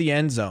cross the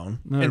end zone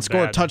and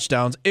score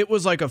touchdowns. It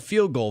was like a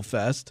field goal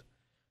fest.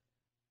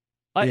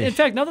 In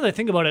fact, now that I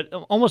think about it,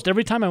 almost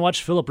every time I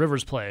watch Phillip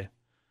Rivers play.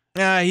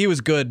 He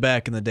was good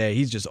back in the day.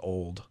 He's just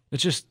old.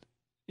 It's just,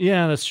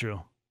 yeah, that's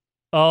true.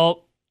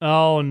 Oh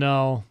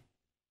no.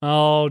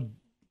 Oh,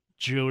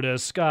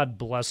 Judas. God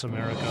bless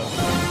America.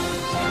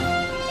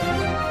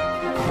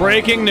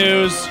 Breaking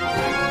news.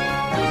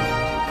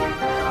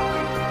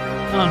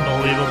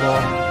 Unbelievable.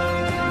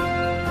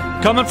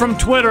 Coming from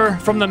Twitter,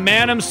 from the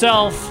man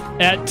himself,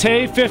 at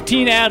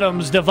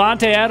Tay15Adams,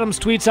 Davante Adams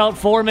tweets out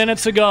 4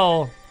 minutes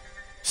ago,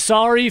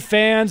 "Sorry,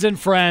 fans and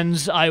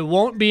friends, I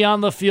won't be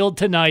on the field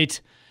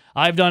tonight.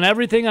 I've done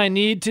everything I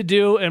need to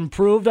do and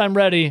proved I'm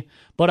ready,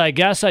 but I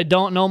guess I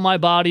don't know my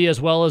body as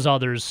well as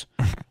others.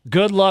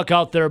 Good luck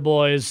out there,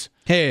 boys."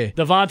 Hey,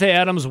 Davante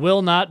Adams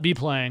will not be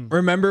playing.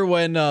 Remember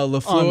when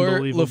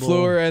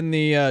LaFleur and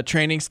the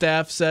training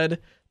staff said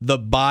the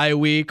bye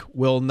week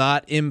will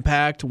not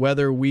impact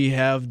whether we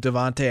have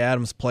Davante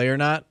Adams play or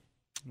not?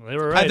 They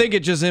were right. I think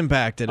it just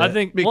impacted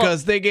it.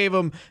 Because they gave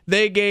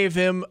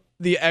him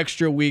the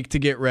extra week to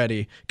get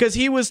ready. Because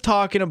he was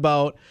talking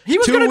about he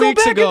was 2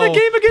 weeks ago in the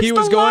game against he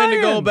was the going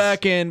Lions. to go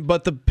back in,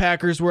 but the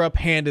Packers were up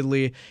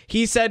handedly.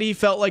 He said he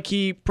felt like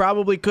he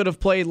probably could have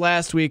played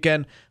last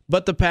weekend,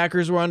 but the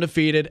Packers were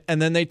undefeated,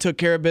 and then they took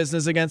care of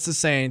business against the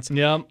Saints.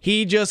 Yep.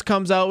 He just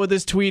comes out with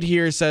his tweet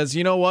here, says,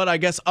 you know what, I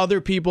guess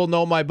other people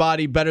know my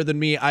body better than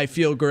me. I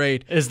feel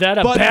great. Is that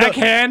a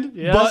backhand?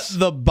 Yes. But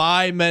the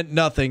bye meant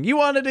nothing. You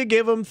wanted to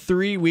give him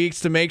 3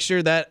 weeks to make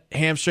sure that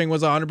hamstring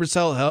was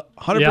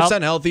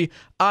 100% healthy.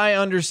 I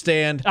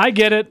understand. I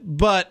get it.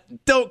 But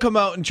don't come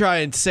out and try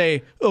and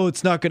say, oh,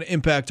 it's not going to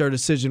impact our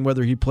decision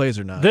whether he plays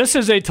or not. This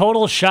is a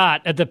total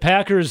shot at the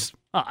Packers.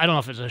 I don't know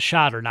if it's a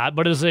shot or not,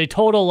 but it's a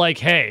total like,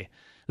 hey,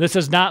 this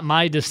is not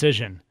my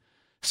decision.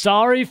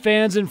 Sorry,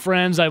 fans and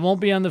friends, I won't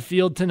be on the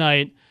field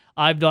tonight.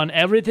 I've done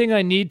everything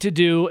I need to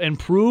do and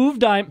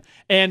proved I'm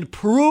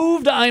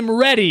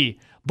ready,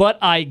 but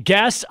I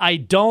guess I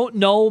don't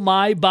know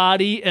my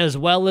body as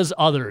well as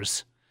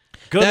others.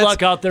 Good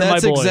luck out there, my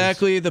boys. That's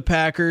exactly the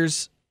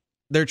Packers,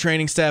 their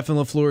training staff and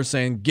LaFleur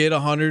saying, get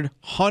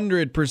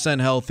 100%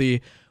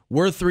 healthy.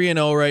 We're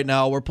 3-0 right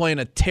now. We're playing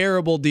a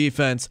terrible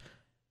defense.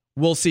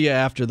 We'll see you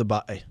after the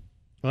bye.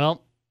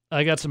 Well,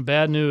 I got some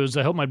bad news.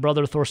 I hope my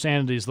brother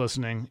Thorsanity is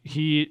listening.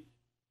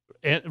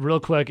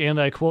 Real quick,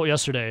 and I quote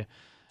yesterday,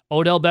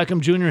 Odell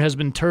Beckham Jr. has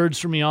been turds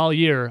for me all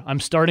year. I'm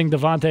starting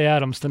Davante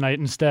Adams tonight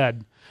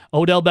instead.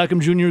 Odell Beckham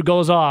Jr.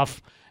 goes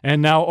off,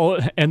 and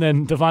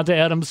then Davante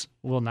Adams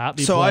will not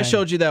be playing. I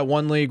showed you that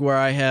one league where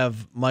I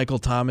have Michael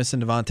Thomas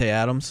and Davante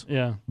Adams.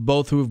 Yeah.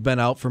 Both who have been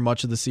out for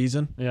much of the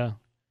season. Yeah.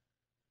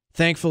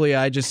 Thankfully,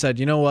 I just said,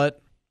 you know what?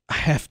 I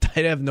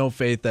have no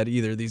faith that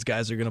either of these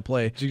guys are going to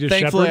play.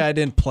 Thankfully, Shepard? I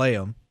didn't play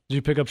them. Did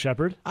you pick up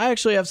Shepard? I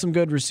actually have some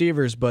good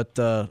receivers, but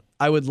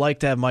I would like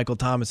to have Michael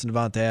Thomas and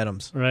Davante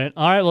Adams. Right.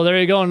 All right, well, there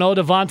you go. No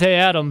Davante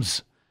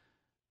Adams.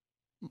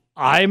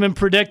 I'm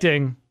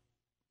predicting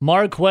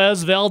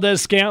Marquez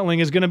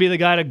Valdez-Scantling is going to be the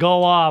guy to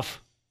go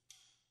off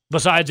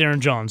Besides Aaron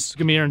Jones.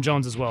 Give me Aaron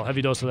Jones as well.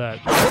 Heavy dose of that.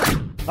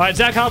 All right,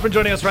 Zach Halpern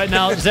joining us right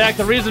now. Zach,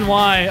 the reason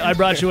why I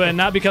brought you in,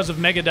 not because of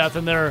Megadeth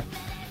and their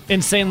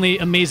insanely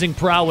amazing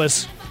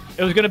prowess.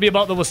 It was going to be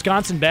about the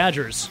Wisconsin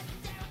Badgers.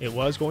 It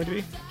was going to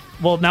be?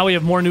 Well, now we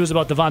have more news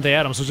about Davante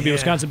Adams. So it's going to be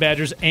Wisconsin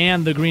Badgers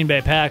and the Green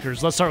Bay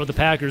Packers. Let's start with the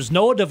Packers.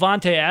 No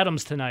Davante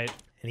Adams tonight.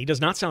 And he does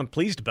not sound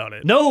pleased about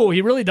it. No,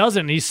 he really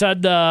doesn't. He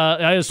said,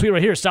 I have a tweet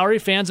right here, sorry,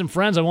 fans and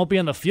friends, I won't be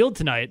on the field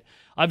tonight.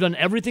 I've done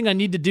everything I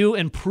need to do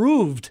and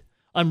proved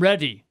I'm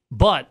ready.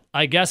 But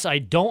I guess I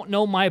don't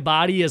know my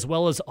body as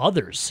well as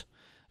others.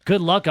 Good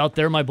luck out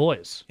there, my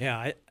boys.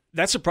 Yeah,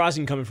 that's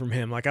surprising coming from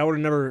him. Like, I would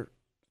have never...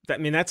 I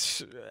mean,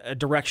 that's a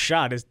direct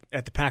shot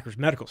at the Packers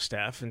medical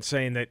staff and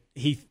saying that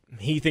he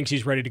thinks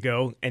he's ready to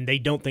go and they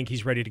don't think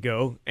he's ready to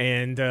go,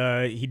 and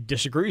he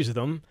disagrees with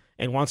them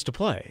and wants to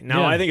play.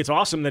 Now, I think it's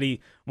awesome that he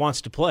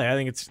wants to play. I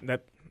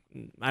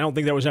don't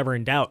think that was ever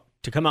in doubt.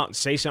 To come out and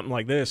say something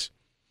like this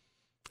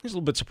is a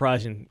little bit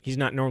surprising. He's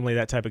not normally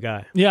that type of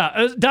guy.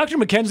 Yeah, Dr.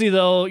 McKenzie,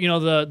 though,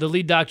 the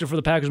lead doctor for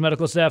the Packers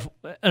medical staff,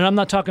 and I'm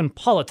not talking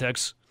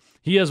politics,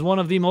 he is one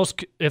of the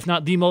most, if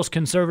not the most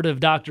conservative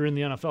doctor in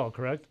the NFL,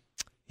 correct?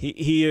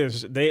 He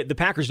is. The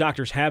Packers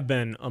doctors have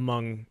been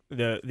among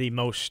the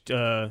most,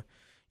 the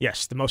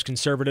most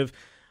conservative.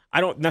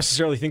 I don't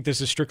necessarily think this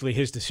is strictly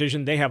his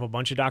decision. They have a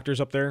bunch of doctors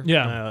up there.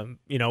 Yeah.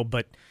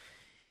 But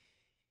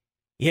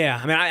yeah,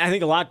 I mean, I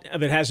think a lot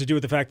of it has to do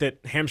with the fact that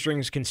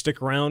hamstrings can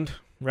stick around,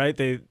 right?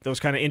 Those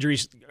kind of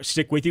injuries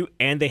stick with you,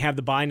 and they have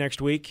the bye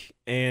next week,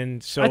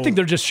 and so I think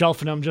they're just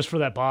shelving them just for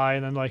that bye,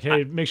 and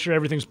then make sure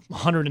everything's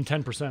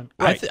 110%.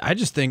 Right. I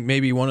just think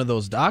maybe one of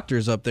those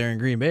doctors up there in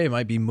Green Bay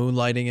might be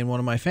moonlighting in one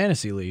of my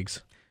fantasy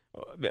leagues.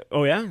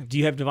 Oh yeah, do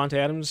you have Davante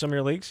Adams in some of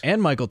your leagues?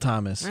 And Michael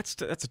Thomas. That's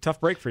a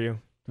tough break for you.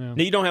 Yeah.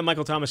 Now, you don't have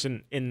Michael Thomas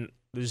in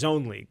the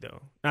zone league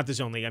though. Not the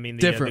zone league. I mean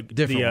the different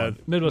one.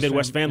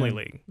 Midwest Family yeah.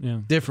 League. Yeah,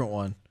 different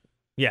one.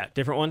 Yeah,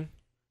 different one.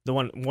 The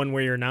one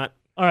where you're not.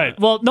 All right.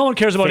 Well, no one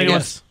cares about anyone.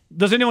 Yes.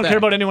 Does anyone care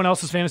about anyone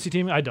else's fantasy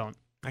team? I don't.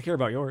 I care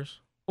about yours.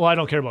 Well, I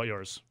don't care about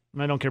yours.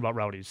 And I don't care about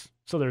Rowdy's.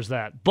 So there's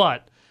that.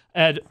 But,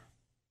 Ed,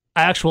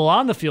 actual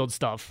on-the-field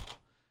stuff.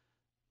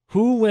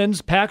 Who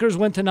wins? Packers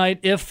win tonight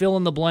if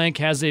fill-in-the-blank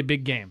has a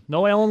big game.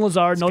 No Allen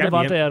Lazard, no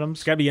Davante Adams.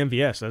 It's got to be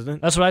MVS, doesn't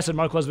it? That's what I said,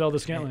 Marquez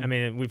Valdes-Scantling. I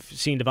mean, we've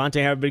seen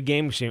Davante have a big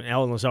game. We've seen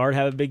Allen Lazard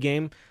have a big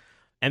game.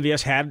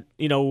 MVS had,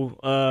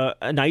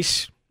 a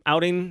nice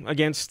outing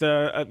against,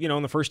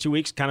 in the first 2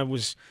 weeks. Kind of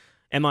was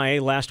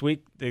MIA last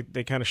week.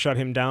 They kind of shut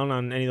him down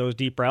on any of those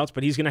deep routes,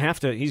 but he's going to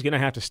have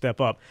to step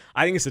up.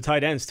 I think it's the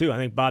tight ends too. I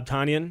think Bob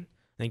Tonyan,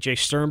 I think Jay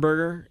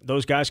Sternberger,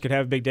 those guys could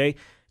have a big day.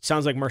 It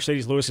sounds like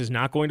Mercedes Lewis is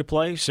not going to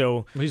play,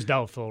 so he's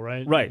doubtful,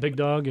 right? Right, big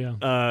dog,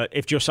 yeah.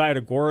 If Josiah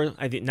DeGuara,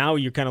 I think now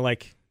you're kind of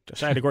like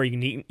Josiah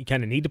DeGuara, you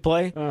kind of need to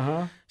play.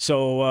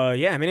 So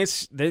I mean,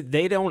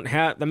 they don't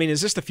have. I mean, is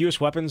this the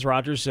fewest weapons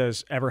Rodgers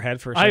has ever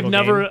had for a single I've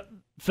never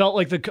game? Felt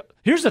like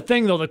Here's the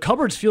thing, though. The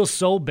cupboards feel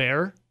so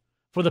bare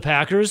for the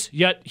Packers,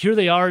 yet here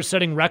they are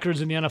setting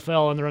records in the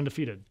NFL, and they're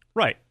undefeated.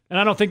 Right. And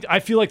I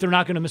feel like they're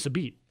not going to miss a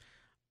beat.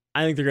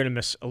 I think they're going to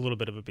miss a little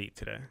bit of a beat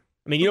today.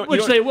 I mean, you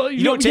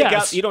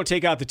don't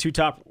take out the two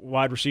top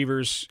wide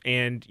receivers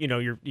and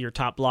your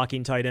top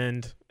blocking tight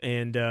end,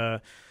 and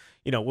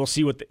we'll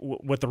see what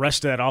the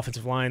rest of that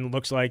offensive line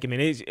looks like. I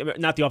mean,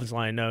 not the offensive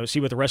line. No, see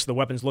what the rest of the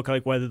weapons look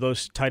like, whether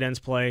those tight ends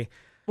play.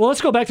 Well,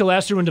 let's go back to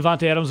last year when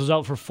Davante Adams was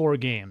out for 4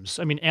 games.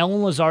 I mean,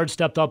 Allen Lazard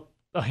stepped up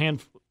a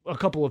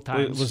couple of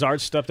times.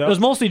 Lazard stepped up. It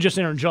was mostly just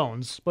Aaron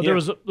Jones, but there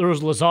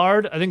was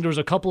Lazard. I think there was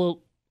a couple of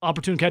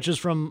opportune catches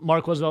from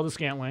Marquez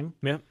Valdes-Scantling.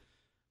 Yeah.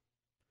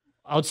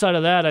 Outside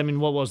of that, I mean,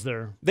 what was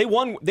there? They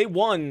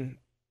won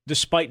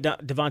despite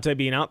Davante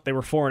being out. They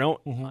were 4-0.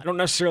 Mm-hmm. I don't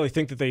necessarily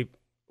think that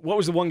what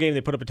was the one game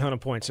they put up a ton of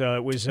points?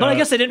 It was. But I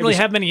guess they didn't really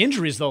have many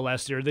injuries though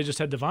last year. They just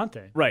had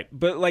Davante. Right,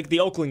 but like the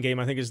Oakland game,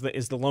 I think is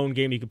the lone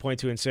game you could point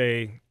to and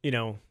say,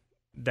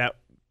 that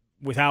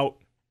without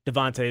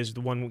Davante is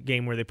the one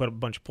game where they put up a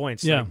bunch of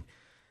points. Yeah. Like,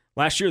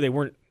 last year they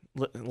weren't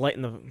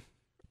lighting the.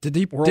 Did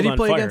he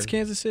play against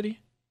Kansas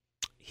City?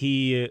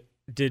 He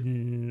did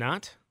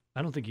not.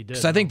 I don't think he did.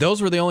 Because I think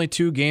those were the only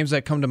 2 games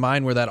that come to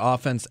mind where that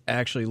offense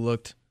actually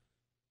looked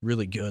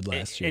really good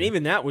last year. And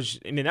even that was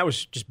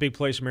just big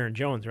plays from Aaron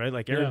Jones, right?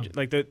 Like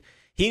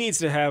he needs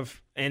to have,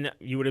 and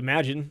you would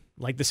imagine,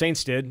 like the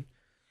Saints did,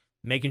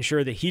 making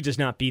sure that he does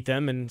not beat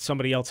them and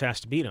somebody else has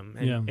to beat him.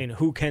 And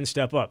who can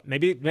step up?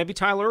 Maybe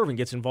Tyler Irvin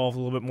gets involved a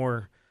little bit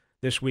more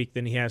this week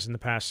than he has in the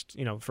past,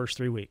 first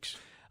 3 weeks.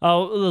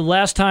 Oh, the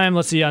last time,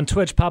 let's see, on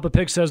Twitch, Papa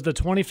Pick says the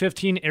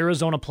 2015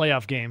 Arizona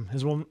playoff game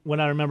is when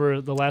I remember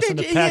the last time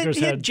the Packers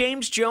he had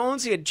James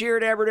Jones, he had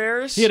Jared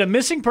Abbrederis. He had a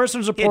missing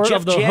persons report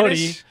of the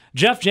hoodie.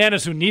 Jeff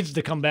Janis, who needs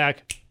to come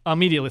back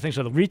immediately. Thanks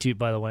for the retweet,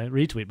 by the way.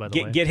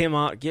 Get him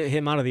out of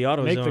the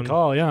auto zone. Make the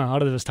call,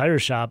 out of this tire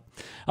shop.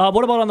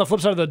 What about on the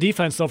flip side of the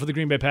defense, though, for the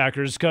Green Bay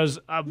Packers? Because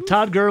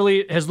Todd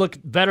Gurley has looked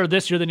better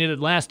this year than he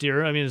did last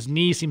year. I mean, his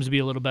knee seems to be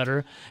a little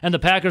better. And the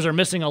Packers are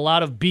missing a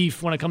lot of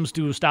beef when it comes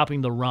to stopping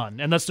the run.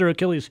 And that's their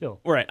Achilles heel.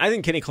 Right. I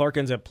think Kenny Clark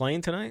ends up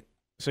playing tonight.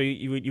 So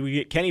you would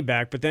get Kenny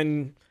back. But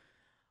then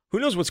Who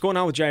knows what's going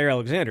on with Jair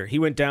Alexander? He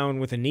went down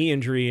with a knee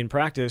injury in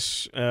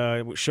practice,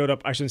 showed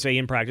up, I shouldn't say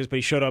in practice, but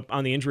he showed up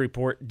on the injury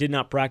report, did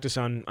not practice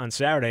on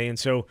Saturday. And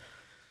so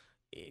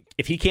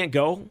if he can't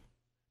go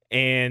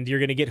and you're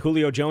going to get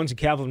Julio Jones and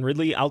Calvin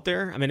Ridley out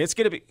there, I mean, it's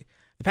going to be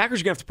 – the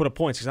Packers are going to have to put up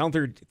points because I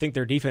don't think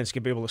their defense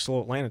can be able to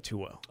slow Atlanta too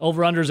well.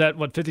 Over-under's at,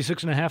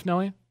 56.5,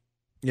 Nelly?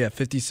 Yeah,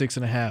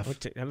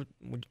 56.5.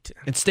 Would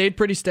it stayed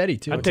pretty steady,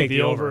 too. I'd take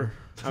the over.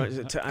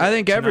 I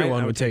think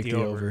everyone would take the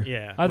over.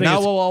 Yeah. Now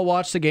we'll all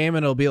watch the game,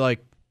 and it'll be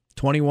like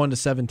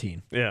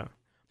 21-17. Yeah.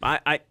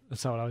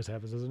 That's how it always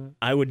happens, isn't it?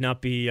 I would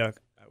not be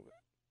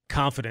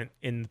confident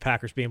in the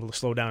Packers being able to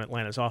slow down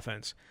Atlanta's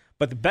offense.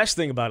 But the best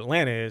thing about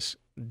Atlanta is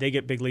they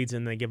get big leads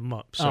and they give them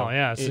up. So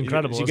it's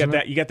incredible.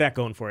 You got that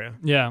going for you.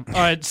 Yeah. All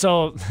right.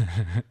 So,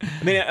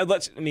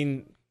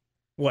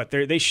 what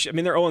they're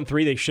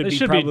 0-3. They should be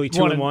probably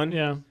 2-1.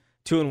 Yeah,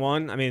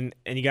 2-1. I mean,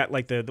 and you got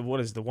like the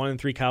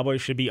 1-3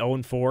 Cowboys should be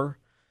 0-4.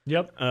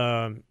 Yep.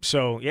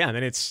 So yeah, I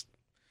mean it's.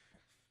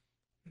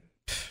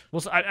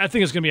 Well, I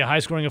think it's going to be a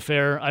high-scoring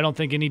affair. I don't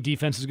think any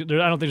defense is. I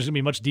don't think there's going to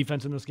be much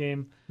defense in this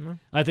game. Mm-hmm.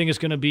 I think it's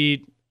going to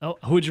be.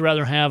 Who would you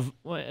rather have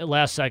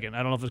last second?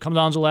 I don't know if it comes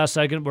down to last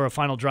second or a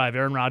final drive.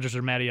 Aaron Rodgers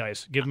or Matty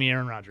Ice. Give me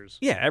Aaron Rodgers.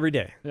 Yeah, every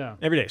day. Yeah,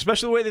 every day.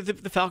 Especially the way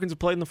that the Falcons have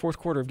played in the fourth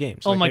quarter of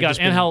games. Oh my God!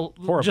 And how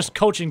horrible. Just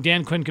coaching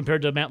Dan Quinn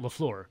compared to Matt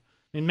LaFleur.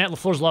 I mean, Matt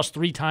LaFleur's lost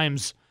 3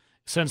 times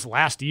since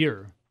last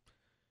year.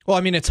 Well,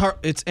 I mean, it's hard.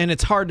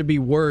 It's hard to be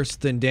worse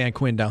than Dan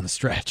Quinn down the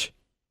stretch.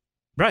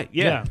 Right.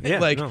 Yeah.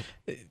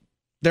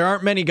 There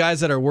aren't many guys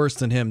that are worse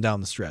than him down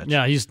the stretch.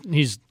 Yeah,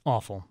 he's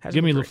awful.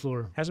 Give me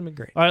LaFleur. Hasn't been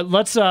great. All right,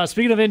 let's.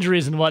 Speaking of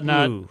injuries and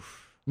whatnot,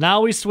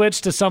 now we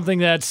switch to something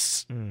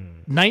that's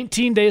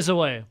 19 days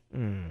away.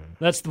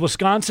 That's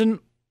Wisconsin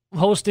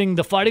hosting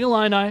the Fighting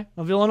Illini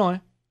of Illinois.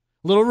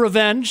 Little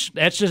revenge.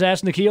 That's just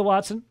ask Nakia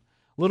Watson.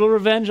 Little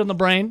revenge on the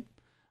brain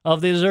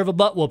of they deserve a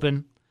butt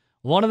whooping.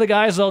 One of the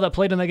guys, though, that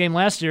played in that game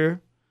last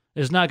year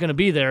is not going to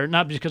be there,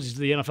 not because he's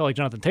the NFL like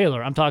Jonathan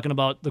Taylor. I'm talking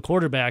about the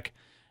quarterback,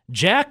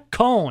 Jack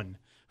Coan,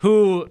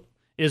 who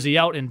is he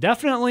out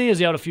indefinitely? Is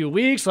he out a few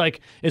weeks?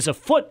 Like, it's a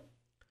foot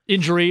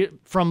injury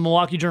from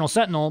Milwaukee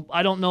Journal-Sentinel.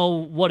 I don't know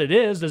what it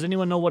is. Does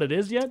anyone know what it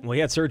is yet? Well, he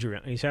had surgery.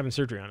 He's having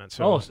surgery on it.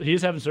 So. Oh,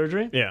 he's having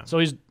surgery? Yeah. So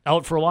he's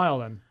out for a while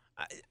then?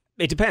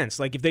 It depends.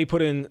 Like, if they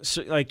put in...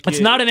 It's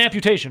not an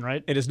amputation,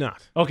 right? It is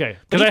not. Okay.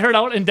 Because I heard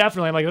out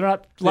indefinitely. I'm like, they're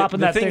not lopping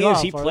that thing off. The thing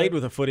is, he played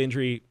with a foot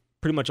injury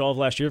pretty much all of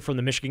last year from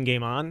the Michigan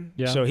game on.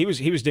 Yeah. So he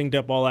was dinged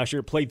up all last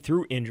year, played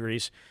through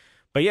injuries.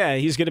 But yeah,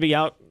 he's going to be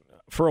out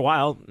for a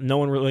while. No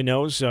one really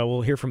knows.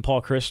 We'll hear from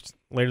Paul Chryst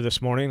later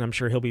this morning. I'm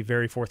sure he'll be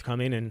very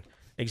forthcoming in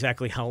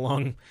exactly how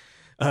long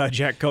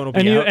Jack Coan will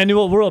be out. And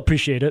we'll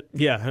appreciate it.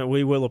 Yeah,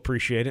 we will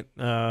appreciate it.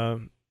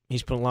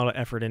 He's put a lot of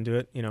effort into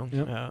it, you know.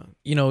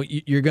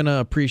 Yep. You're going to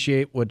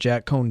appreciate what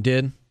Jack Coan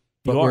did,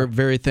 but we're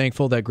very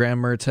thankful that Graham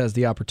Mertz has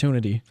the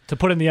opportunity to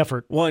put in the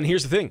effort. Well, and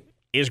here's the thing.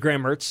 Is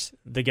Graham Mertz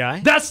the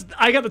guy?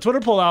 I got the Twitter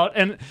poll out,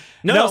 and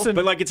Nelson,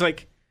 but it's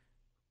like,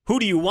 who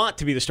do you want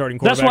to be the starting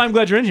quarterback? That's why I'm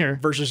glad you're in here.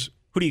 Versus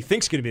who do you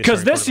think's going to be the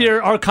starting quarterback? Because this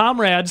year, our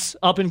comrades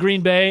up in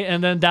Green Bay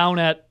and then down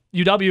at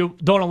UW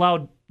don't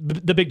allow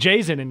the big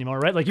J's in anymore,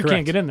 right? Like, you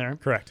can't get in there.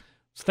 Correct.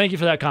 So thank you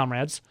for that,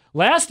 comrades.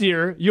 Last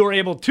year, you were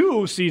able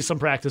to see some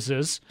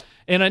practices,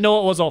 and I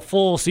know it was a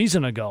full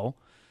season ago.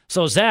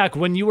 So, Zach,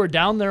 when you were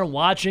down there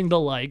watching the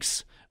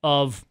likes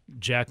of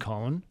Jack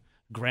Coan,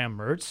 Graham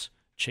Mertz,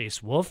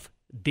 Chase Wolf,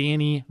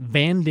 Danny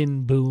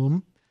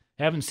Vandenboom,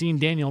 haven't seen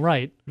Daniel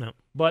Wright, no,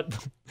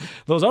 but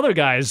those other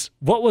guys,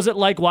 what was it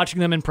like watching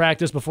them in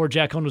practice before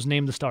Jack Coan was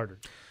named the starter?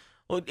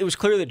 Well, it was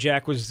clear that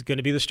Jack was going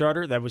to be the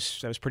starter. That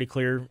was pretty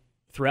clear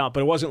throughout, but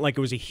it wasn't like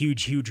it was a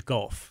huge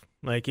gulf.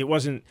 Like, it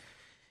wasn't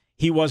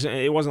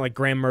like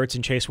Graham Mertz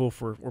and Chase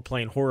Wolf were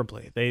playing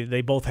horribly.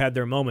 They both had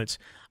their moments.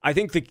 I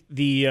think the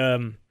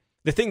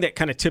thing that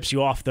kind of tips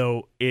you off,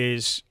 though,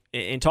 is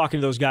in talking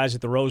to those guys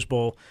at the Rose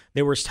Bowl,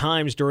 there was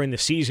times during the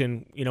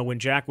season, when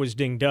Jack was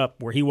dinged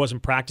up where he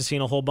wasn't practicing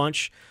a whole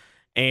bunch,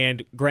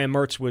 and Graham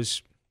Mertz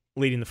was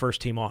leading the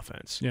first team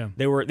offense. Yeah.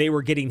 They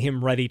were getting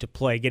him ready to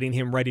play, getting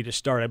him ready to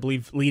start. I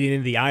believe leading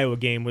into the Iowa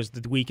game was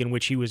the week in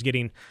which he was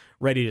getting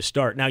ready to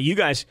start. Now, you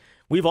guys,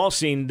 we've all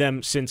seen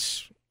them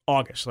since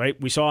August, right?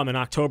 We saw him in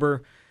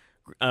October.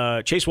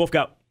 Chase Wolf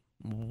got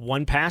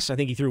one pass. I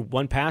think he threw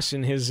one pass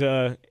in his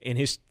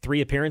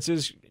 3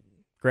 appearances.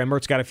 Graham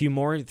Mertz got a few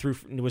more. It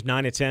was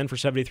 9 of 10 for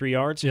 73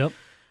 yards. Yep.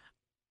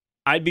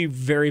 I'd be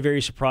very,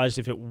 very surprised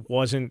if it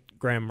wasn't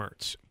Graham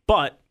Mertz.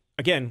 But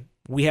again,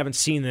 we haven't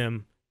seen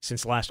them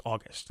since last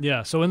August.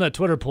 Yeah, so in that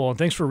Twitter poll, and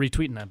thanks for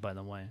retweeting that, by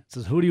the way, it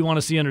says, who do you want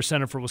to see under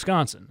center for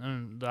Wisconsin?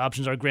 And the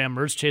options are Graham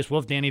Mertz, Chase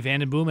Wolf, Danny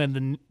Vandenboom,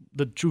 and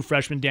the true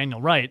freshman Daniel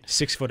Wright.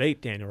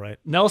 6'8", Daniel Wright.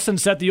 Nelson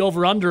set the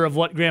over-under of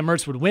what Graham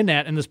Mertz would win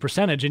at in this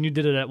percentage, and you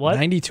did it at what?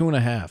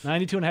 92.5.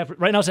 92.5.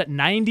 Right now it's at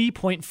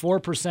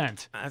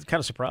 90.4%. I'm kind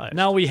of surprised.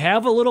 Now we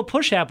have a little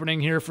push happening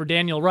here for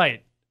Daniel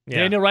Wright. Yeah.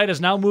 Daniel Wright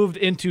has now moved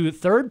into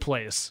 3rd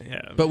place.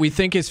 Yeah. But we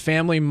think his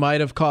family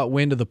might have caught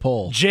wind of the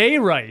poll. Jay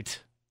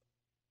Wright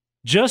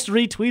just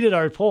retweeted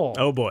our poll.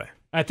 Oh, boy.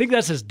 I think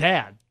that's his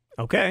dad.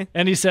 Okay.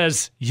 And he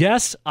says,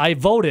 yes, I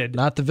voted.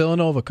 Not the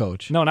Villanova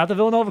coach. No, not the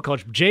Villanova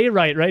coach. Jay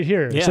Wright right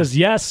here. Yeah. He says,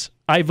 yes,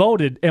 I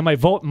voted, and my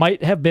vote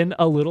might have been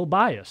a little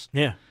biased.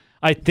 Yeah.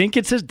 I think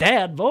it's his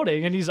dad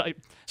voting, and he's like,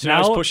 So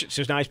now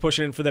he's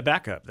pushing in for the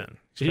backup then.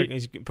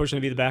 He's pushing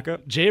to be the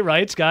backup? Jay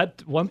Wright's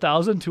got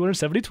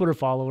 1,270 Twitter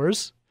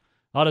followers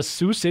out of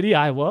Sioux City,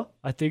 Iowa.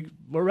 I think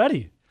we're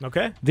ready.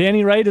 Okay.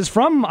 Danny Wright is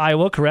from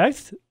Iowa,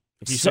 correct?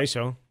 If you say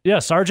so. Yeah,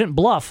 Sergeant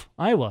Bluff,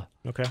 Iowa.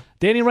 Okay.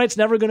 Danny Wright's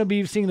never going to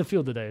be seeing the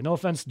field today. No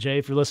offense, Jay,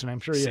 if you're listening. I'm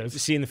sure he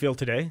is. Seeing the field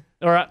today?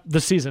 Or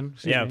the season.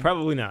 Excuse me.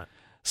 Probably not.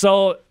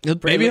 So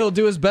Maybe he'll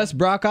do his best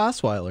Brock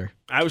Osweiler.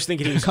 I was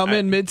thinking he was Come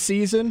in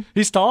mid-season,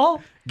 he's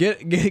tall?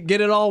 get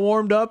it all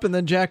warmed up, and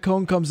then Jack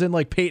Cohn comes in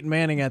like Peyton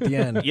Manning at the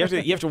end. You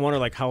have to wonder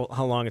like how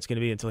long it's going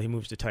to be until he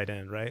moves to tight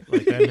end, right?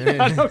 Like I mean,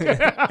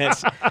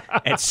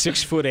 at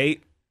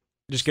 6'8",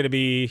 just going to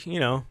be, you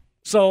know.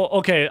 So,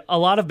 okay, a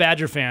lot of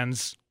Badger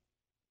fans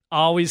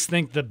always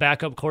think the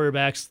backup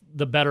quarterback's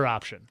the better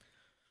option.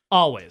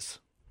 Always.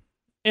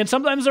 And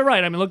sometimes they're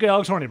right. I mean, look at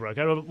Alex Hornibrook.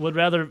 I would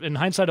rather, in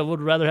hindsight, I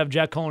would rather have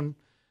Jack Cohn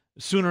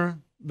sooner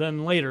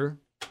than later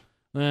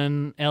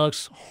than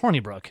Alex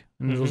Hornibrook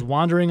and those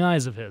wandering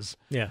eyes of his.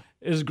 Yeah.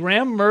 Is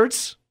Graham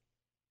Mertz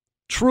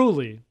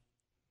truly,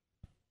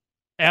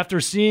 after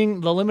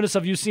seeing the limited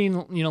stuff you've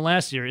seen,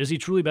 last year, is he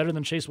truly better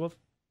than Chase Wolf?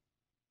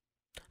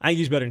 I think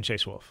he's better than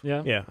Chase Wolf.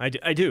 Yeah? Yeah,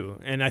 I do.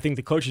 And I think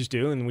the coaches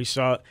do. And we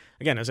saw,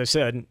 again, as I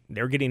said,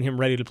 they were getting him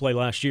ready to play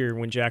last year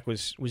when Jack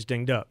was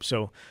dinged up.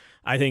 So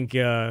I think,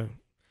 Is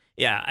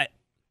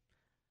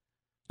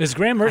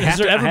Graham Mertz?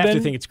 I have to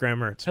think it's Graham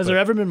Mertz. Has there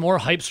ever been more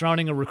hype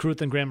surrounding a recruit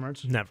than Graham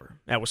Mertz? Never.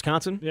 At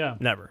Wisconsin? Yeah.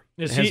 Never.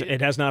 Is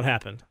It has not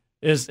happened.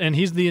 And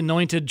he's the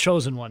anointed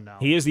chosen one now.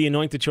 He is the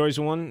anointed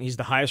chosen one. He's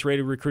the highest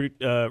rated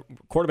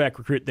quarterback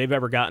recruit they've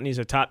ever gotten. He's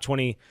a top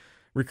 20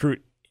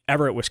 recruit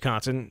ever at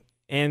Wisconsin.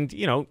 And,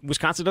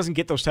 Wisconsin doesn't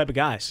get those type of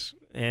guys.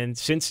 And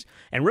since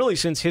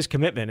his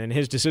commitment and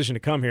his decision to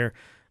come here,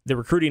 the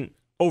recruiting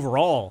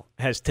overall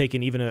has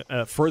taken even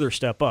a further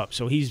step up.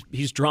 So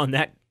he's drawn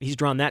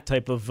that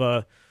type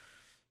of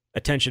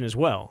attention as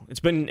well. It's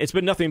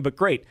been nothing but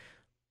great.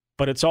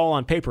 But it's all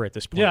on paper at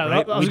this point. Yeah,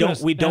 right?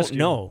 We don't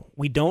know.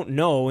 We don't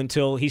know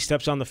until he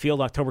steps on the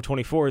field October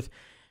 24th,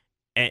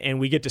 and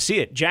we get to see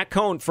it. Jack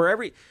Cohn,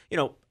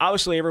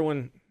 obviously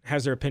everyone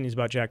has their opinions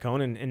about Jack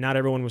Cohn, and not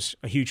everyone was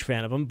a huge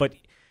fan of him, but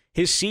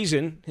his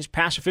season, his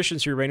pass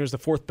efficiency rating was the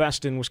fourth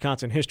best in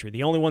Wisconsin history.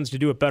 The only ones to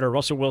do it better,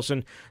 Russell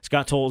Wilson,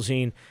 Scott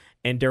Tolzien,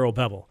 and Darrell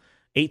Bevel.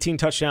 18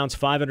 touchdowns,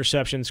 5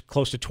 interceptions,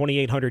 close to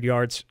 2,800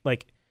 yards.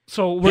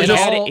 So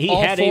he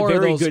had a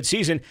very good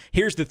season.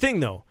 Here's the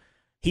thing, though.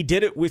 He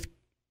did it with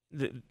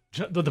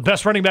the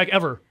best running back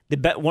ever.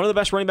 One of the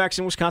best running backs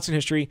in Wisconsin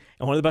history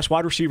and one of the best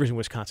wide receivers in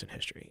Wisconsin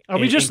history. Are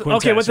we just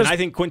okay with this? And I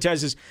think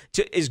Quintez is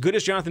as good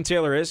as Jonathan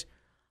Taylor is.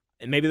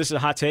 And maybe this is a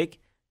hot take.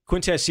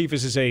 Quintez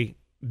Cephas is a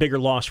bigger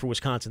loss for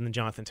Wisconsin than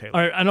Jonathan Taylor.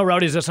 All right, I know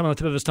Rowdy's got something on the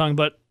tip of his tongue,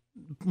 but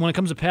when it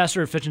comes to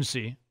passer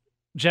efficiency,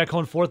 Jack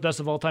Cohn, fourth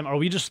best of all time. Are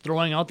we just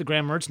throwing out the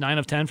Graham Mertz 9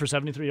 of 10 for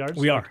 73 yards?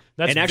 We are.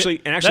 That's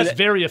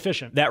very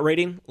efficient. That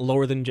rating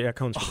lower than Jack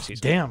Cohn's for the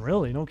season. Damn,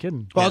 really? No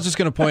kidding. Well, I was just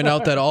going to point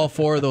out that all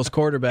 4 of those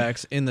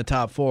quarterbacks in the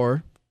top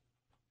 4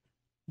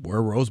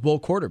 were Rose Bowl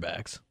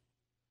quarterbacks.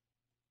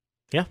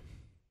 Yeah.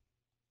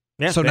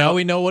 So now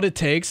we know what it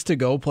takes to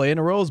go play in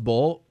a Rose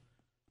Bowl.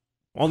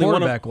 Only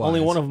one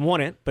of them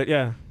won it, but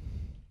yeah.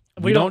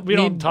 We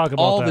don't talk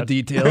about all that. the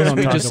details.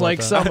 We just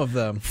like some of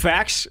them.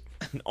 Facts,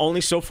 only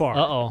so far.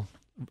 Uh-oh.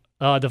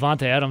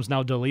 Devontae Adams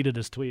now deleted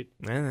his tweet.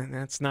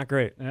 That's not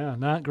great. Yeah,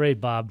 not great,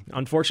 Bob.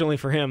 Unfortunately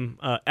for him,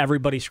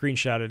 everybody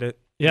screenshotted it.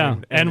 Yeah,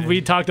 and we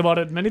talked about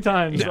it many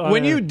times.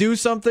 When you do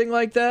something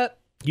like that,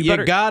 you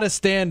got to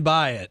stand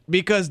by it,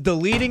 because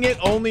deleting it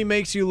only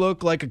makes you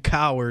look like a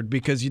coward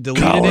because you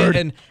deleted it,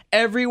 and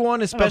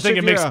everyone, especially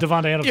if makes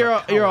Devontae Adams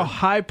you're a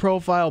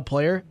high-profile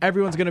player,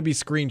 everyone's going to be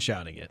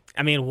screenshotting it.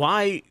 I mean,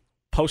 why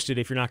post it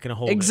if you're not going to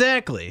hold it?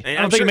 Exactly.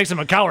 I don't think it makes him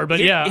a coward, but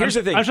here's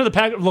the thing. I'm sure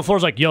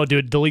LaFleur's like, yo,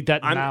 dude, delete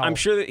that now. I'm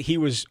sure that he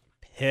was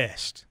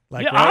pissed.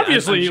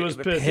 Obviously he was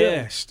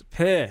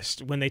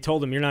pissed when they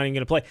told him you're not even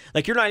going to play.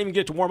 You're not even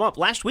get to warm up.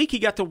 Last week he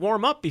got to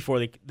warm up before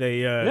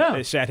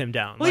they sat him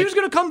down. Well, he was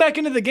going to come back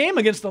into the game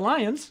against the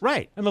Lions.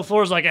 Right. And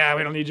LaFleur's like,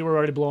 we don't need you. We're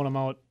already blowing him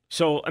out.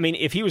 So, I mean,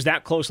 if he was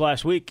that close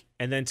last week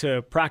and then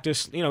to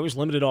practice, he was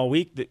limited all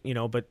week,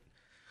 but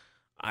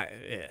All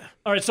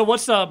right, so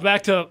what's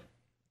back to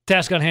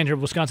task on hand here,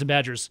 Wisconsin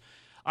Badgers.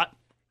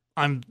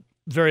 I'm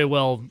very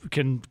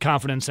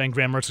confident saying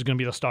Graham Mertz is going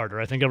to be the starter.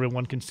 I think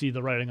everyone can see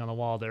the writing on the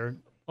wall there,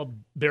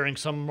 bearing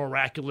some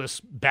miraculous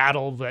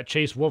battle that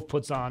Chase Wolf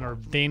puts on, or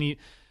Vanden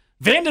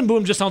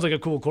Boom just sounds like a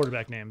cool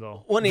quarterback name,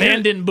 though.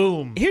 Vanden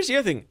Boom. Here's the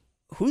other thing.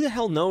 Who the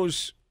hell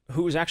knows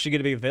who is actually going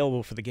to be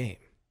available for the game?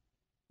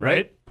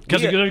 Right?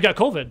 Because we got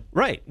COVID.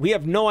 Right. We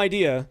have no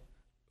idea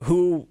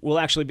who will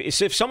actually be.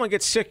 So if someone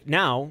gets sick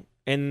now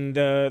and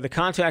the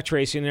contact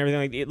tracing and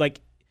everything,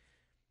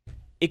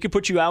 it could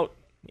put you out.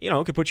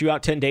 It could put you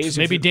out 10 days.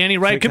 Maybe Danny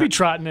Wright could be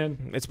trotting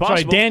in. It's possible.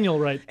 Sorry, Daniel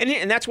Wright.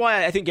 And that's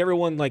why I think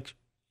everyone,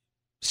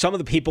 some of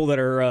the people that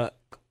are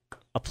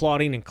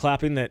applauding and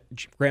clapping that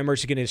Graham Mertz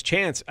is getting his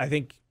chance, I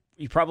think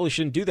you probably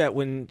shouldn't do that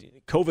when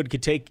COVID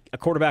could take a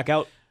quarterback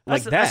out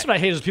like that. That's what I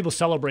hate is people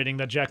celebrating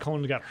that Jack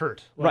Coan got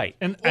hurt. Right.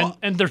 And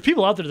there's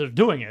people out there that are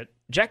doing it.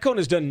 Jack Coan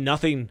has done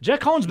nothing.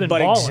 Jack Coan's been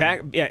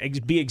balling.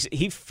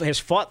 He has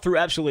fought through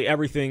absolutely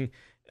everything.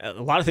 A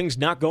lot of things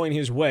not going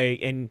his way.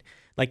 And,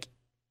 like,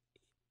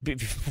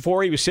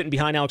 before he was sitting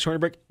behind Alex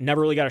Hornibrook, never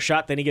really got a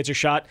shot. Then he gets a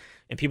shot,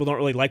 and people don't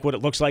really like what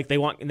it looks like.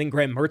 And then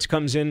Graham Mertz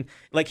comes in.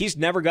 Like, he's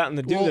never gotten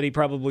the due that he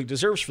probably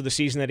deserves for the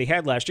season that he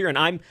had last year. And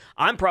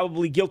I'm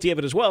probably guilty of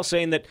it as well,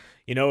 saying that,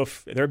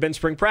 if there had been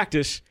spring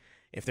practice,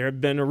 if there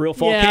had been a real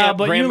fall camp,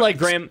 but Graham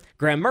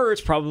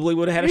Mertz probably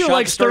would have had a shot. You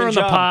like at starting stirring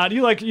the job. pot.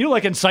 You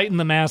like inciting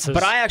the masses.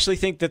 But I actually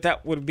think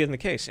that would have been the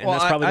case, and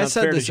that's probably I not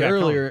said fair this to Jack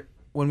earlier Coan.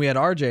 when we had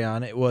RJ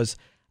on. It was,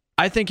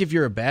 I think if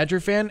you're a Badger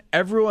fan,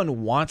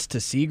 everyone wants to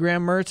see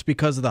Graham Mertz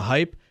because of the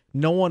hype.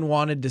 No one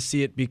wanted to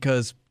see it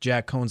because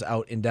Jack Coan's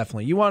out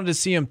indefinitely. You wanted to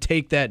see him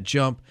take that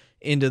jump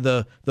into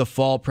the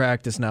fall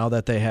practice now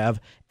that they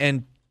have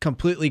and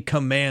completely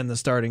command the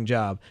starting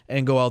job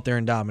and go out there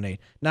and dominate,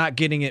 not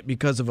getting it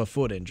because of a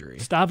foot injury.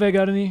 Stave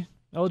got any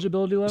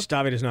eligibility left?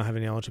 Stave does not have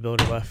any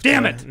eligibility left.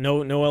 Damn it!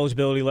 No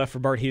eligibility left for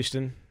Bart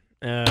Houston.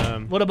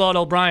 What about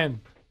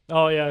O'Brien?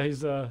 Oh yeah,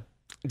 he's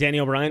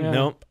Danny O'Brien. Yeah.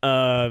 No.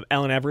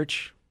 Alan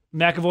Everidge.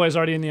 McAvoy is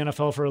already in the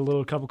NFL for a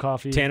little cup of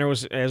coffee. Tanner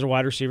was as a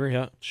wide receiver.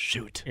 Yeah.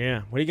 Shoot.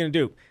 Yeah. What are you going to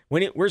do?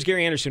 Where's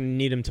Gary Anderson when you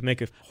need him to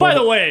make a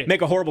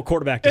horrible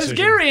quarterback decision? Is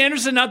Gary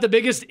Anderson not the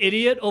biggest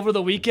idiot over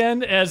the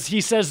weekend as he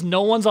says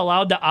no one's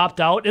allowed to opt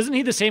out? Isn't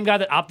he the same guy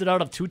that opted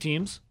out of 2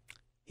 teams?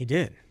 He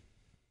did.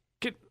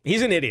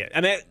 He's an idiot.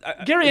 I mean,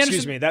 Gary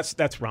excuse Anderson, me.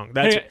 That's wrong.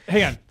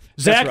 Hang on.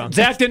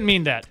 Zach didn't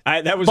mean that.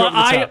 That was over the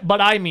top. But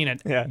I mean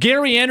it. Yeah.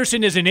 Gary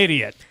Anderson is an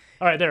idiot.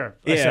 All right, there.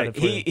 I said it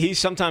for you. He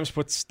sometimes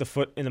puts the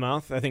foot in the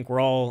mouth. I think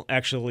we're all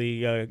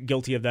actually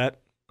guilty of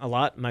that a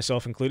lot,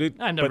 myself included.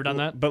 I've never done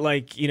that. But,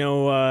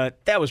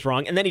 that was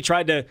wrong. And then he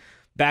tried to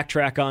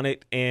backtrack on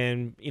it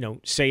and,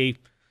 say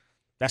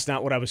that's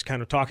not what I was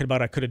kind of talking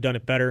about. I could have done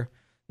it better.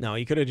 No,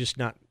 he could have just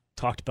not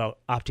talked about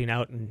opting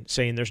out and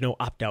saying there's no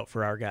opt-out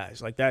for our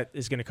guys. Like, that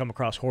is going to come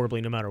across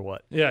horribly no matter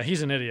what. Yeah,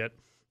 he's an idiot.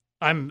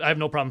 I have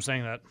no problem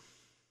saying that.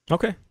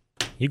 Okay.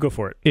 You go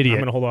for it. Idiot. I'm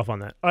going to hold off on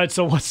that. All right,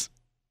 so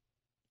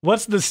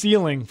what's the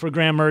ceiling for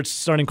Graham Mertz,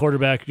 starting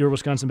quarterback, your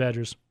Wisconsin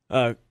Badgers?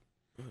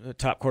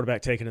 Top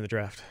quarterback taken in the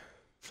draft.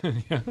 What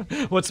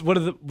do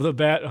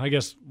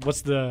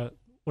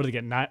they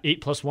get?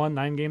 8 + 1,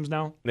 9 games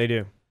now? They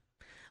do.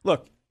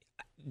 Look,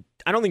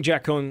 I don't think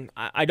Jack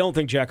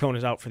Coan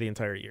is out for the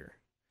entire year.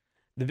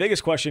 The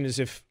biggest question is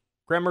if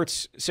Graham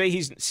Mertz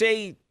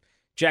say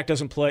Jack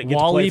doesn't get to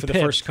play for the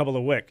first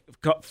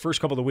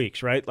couple of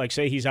weeks, right? Like,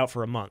 say he's out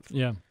for a month.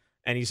 Yeah.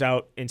 And he's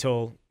out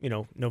until,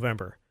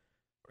 November,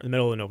 or the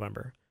middle of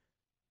November.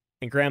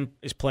 And Graham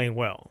is playing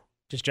well.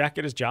 Does Jack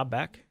get his job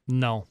back?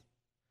 No.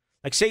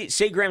 Like, say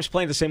Graham's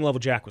playing at the same level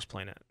Jack was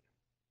playing at.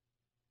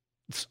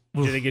 Does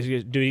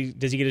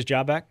he get his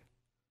job back?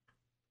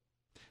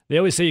 They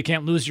always say you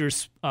can't lose your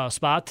starting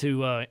spot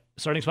to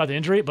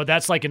injury, but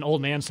that's like an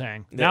old man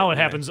saying. Now it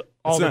happens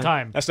all the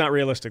time. That's not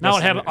realistic. Now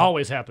it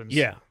always happens.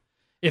 Yeah.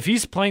 If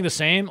he's playing the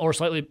same or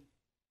slightly,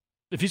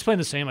 if he's playing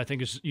the same, I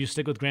think you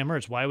stick with Graham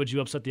Mertz. Why would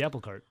you upset the apple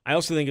cart? I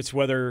also think it's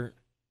whether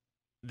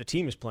the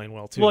team is playing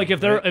well too. Well, like if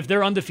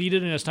they're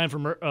undefeated and it's time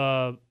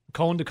for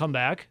Coan to come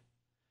back,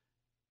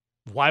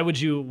 why would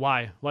you?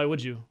 Why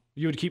would you?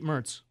 You would keep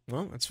Mertz.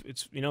 Well, it's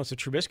a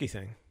Trubisky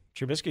thing.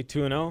 Trubisky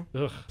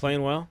 2-0,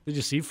 playing well. Did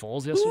you see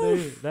Foles yesterday?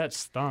 Oof. That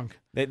stunk.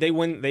 They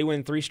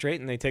win 3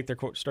 straight and they take their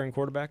starting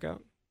quarterback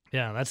out.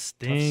 Yeah, that's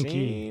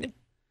stinky.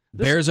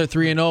 Bears are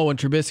 3-0 when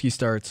Trubisky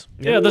starts.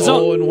 Yeah, there's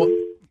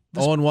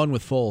 0-1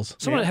 with Foles.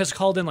 Someone has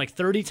called in like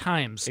 30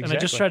 times, and I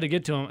just tried to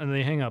get to him, and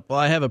they hang up. Well,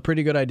 I have a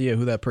pretty good idea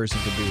who that person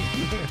could be.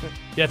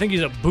 Yeah, I think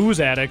he's a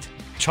booze addict.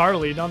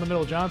 Charlie down the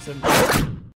middle, Johnson.